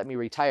you were going to let me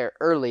retire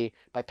early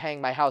by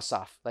paying my house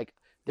off. Like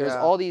there's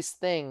all these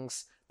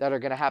things that are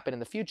going to happen in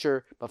the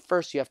future, but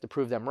first you have to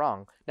prove them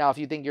wrong. Now, if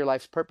you think your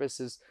life's purpose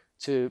is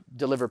to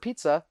deliver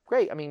pizza,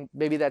 great. I mean,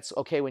 maybe that's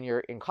okay when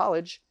you're in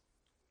college.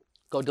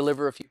 Go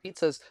deliver a few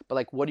pizzas, but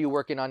like, what are you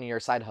working on in your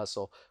side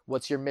hustle?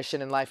 What's your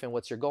mission in life and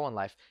what's your goal in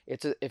life?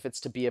 If it's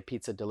to be a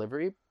pizza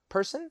delivery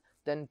person,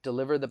 then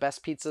deliver the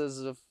best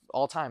pizzas of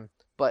all time.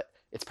 But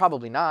it's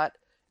probably not.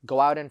 Go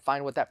out and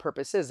find what that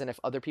purpose is. And if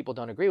other people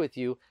don't agree with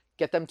you,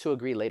 get them to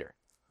agree later.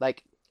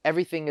 Like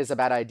everything is a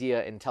bad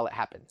idea until it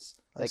happens.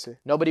 Like I see.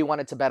 Nobody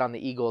wanted to bet on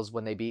the Eagles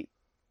when they beat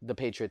the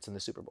Patriots in the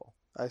Super Bowl.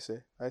 I see.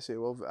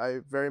 Well,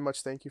 I very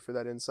much thank you for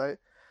that insight.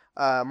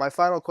 My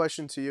final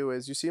question to you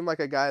is: you seem like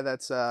a guy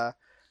that's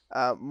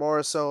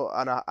more so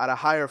on at a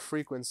higher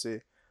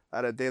frequency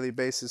at a daily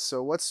basis.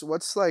 So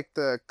what's like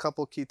the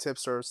couple key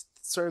tips or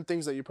certain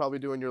things that you probably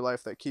do in your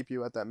life that keep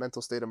you at that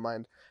mental state of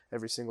mind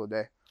every single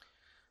day?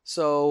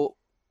 So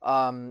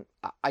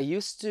I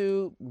used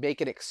to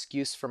make an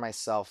excuse for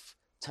myself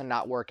to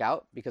not work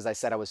out because I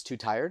said I was too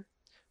tired.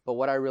 But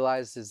what I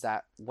realized is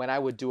that when I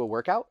would do a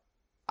workout,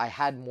 I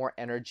had more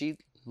energy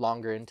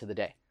longer into the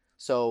day.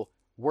 So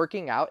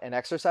working out and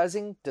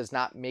exercising does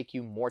not make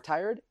you more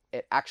tired.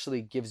 It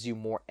actually gives you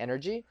more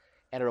energy,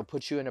 and it'll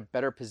put you in a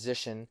better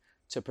position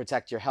to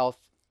protect your health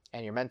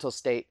and your mental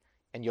state,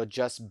 and you'll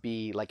just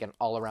be like an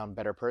all-around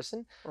better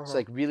person. So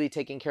like really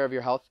taking care of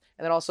your health,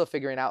 and then also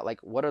figuring out like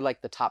what are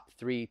like the top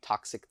 3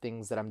 toxic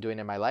things that I'm doing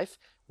in my life,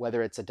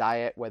 whether it's a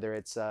diet, whether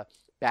it's a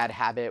bad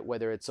habit,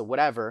 whether it's a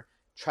whatever.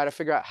 Try to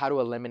figure out how to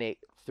eliminate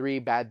 3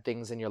 bad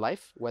things in your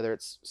life, whether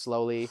it's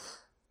slowly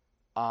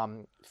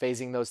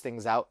phasing those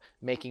things out,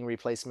 making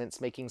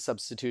replacements, making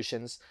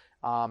substitutions.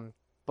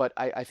 But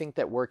I think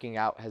that working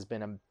out has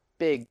been a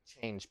big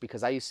change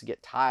because I used to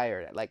get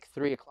tired at like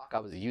 3 o'clock. I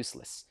was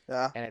useless.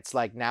 Yeah. And it's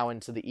like now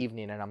into the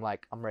evening and I'm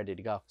like, I'm ready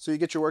to go. So you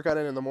get your workout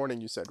in the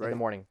morning, you said, right? In the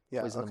morning.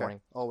 Yeah. Always in the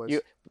morning. Always.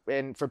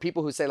 And for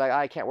people who say like,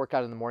 I can't work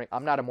out in the morning,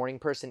 I'm not a morning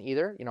person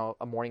either.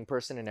 A morning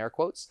person in air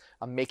quotes.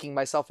 I'm making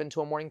myself into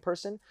a morning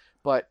person.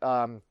 But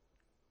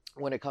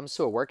when it comes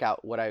to a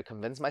workout, what I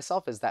convince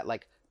myself is that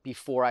like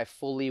before I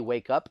fully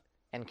wake up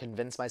and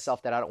convince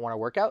myself that I don't want to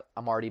work out,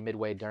 I'm already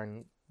midway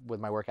done with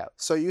my workout.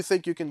 So you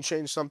think you can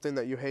change something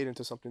that you hate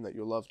into something that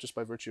you love just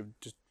by virtue of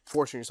just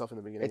forcing yourself in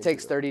the beginning? It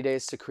takes 30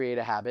 days to create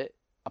a habit,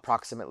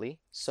 approximately.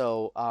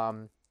 So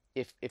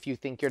if you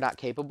think you're not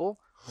capable,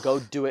 go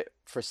do it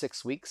for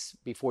 6 weeks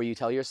before you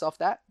tell yourself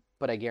that.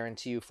 But I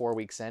guarantee you 4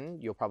 weeks in,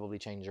 you'll probably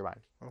change your mind.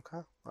 Okay.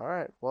 All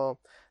right. Well,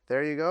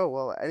 there you go.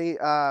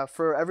 Well,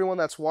 for everyone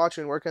that's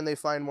watching, where can they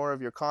find more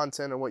of your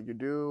content and what you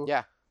do?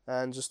 Yeah.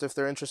 And just if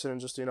they're interested in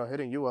just,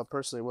 hitting you up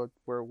personally,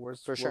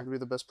 where's For sure. what would be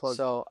the best plug?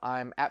 So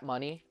I'm at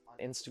Money on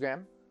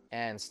Instagram.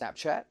 and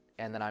Snapchat,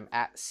 and then I'm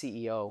at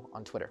CEO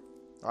on Twitter.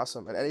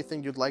 Awesome. And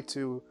anything you'd like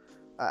to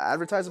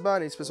advertise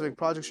about? Any specific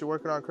projects you're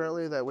working on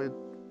currently that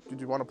did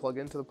you want to plug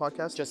into the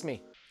podcast? Just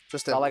me.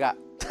 Just That's all I got.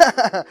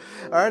 All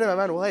right, my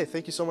man. Well, hey,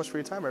 thank you so much for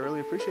your time. I really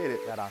appreciate it.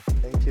 Right on.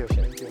 Thank you.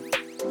 Appreciate it. Thank you.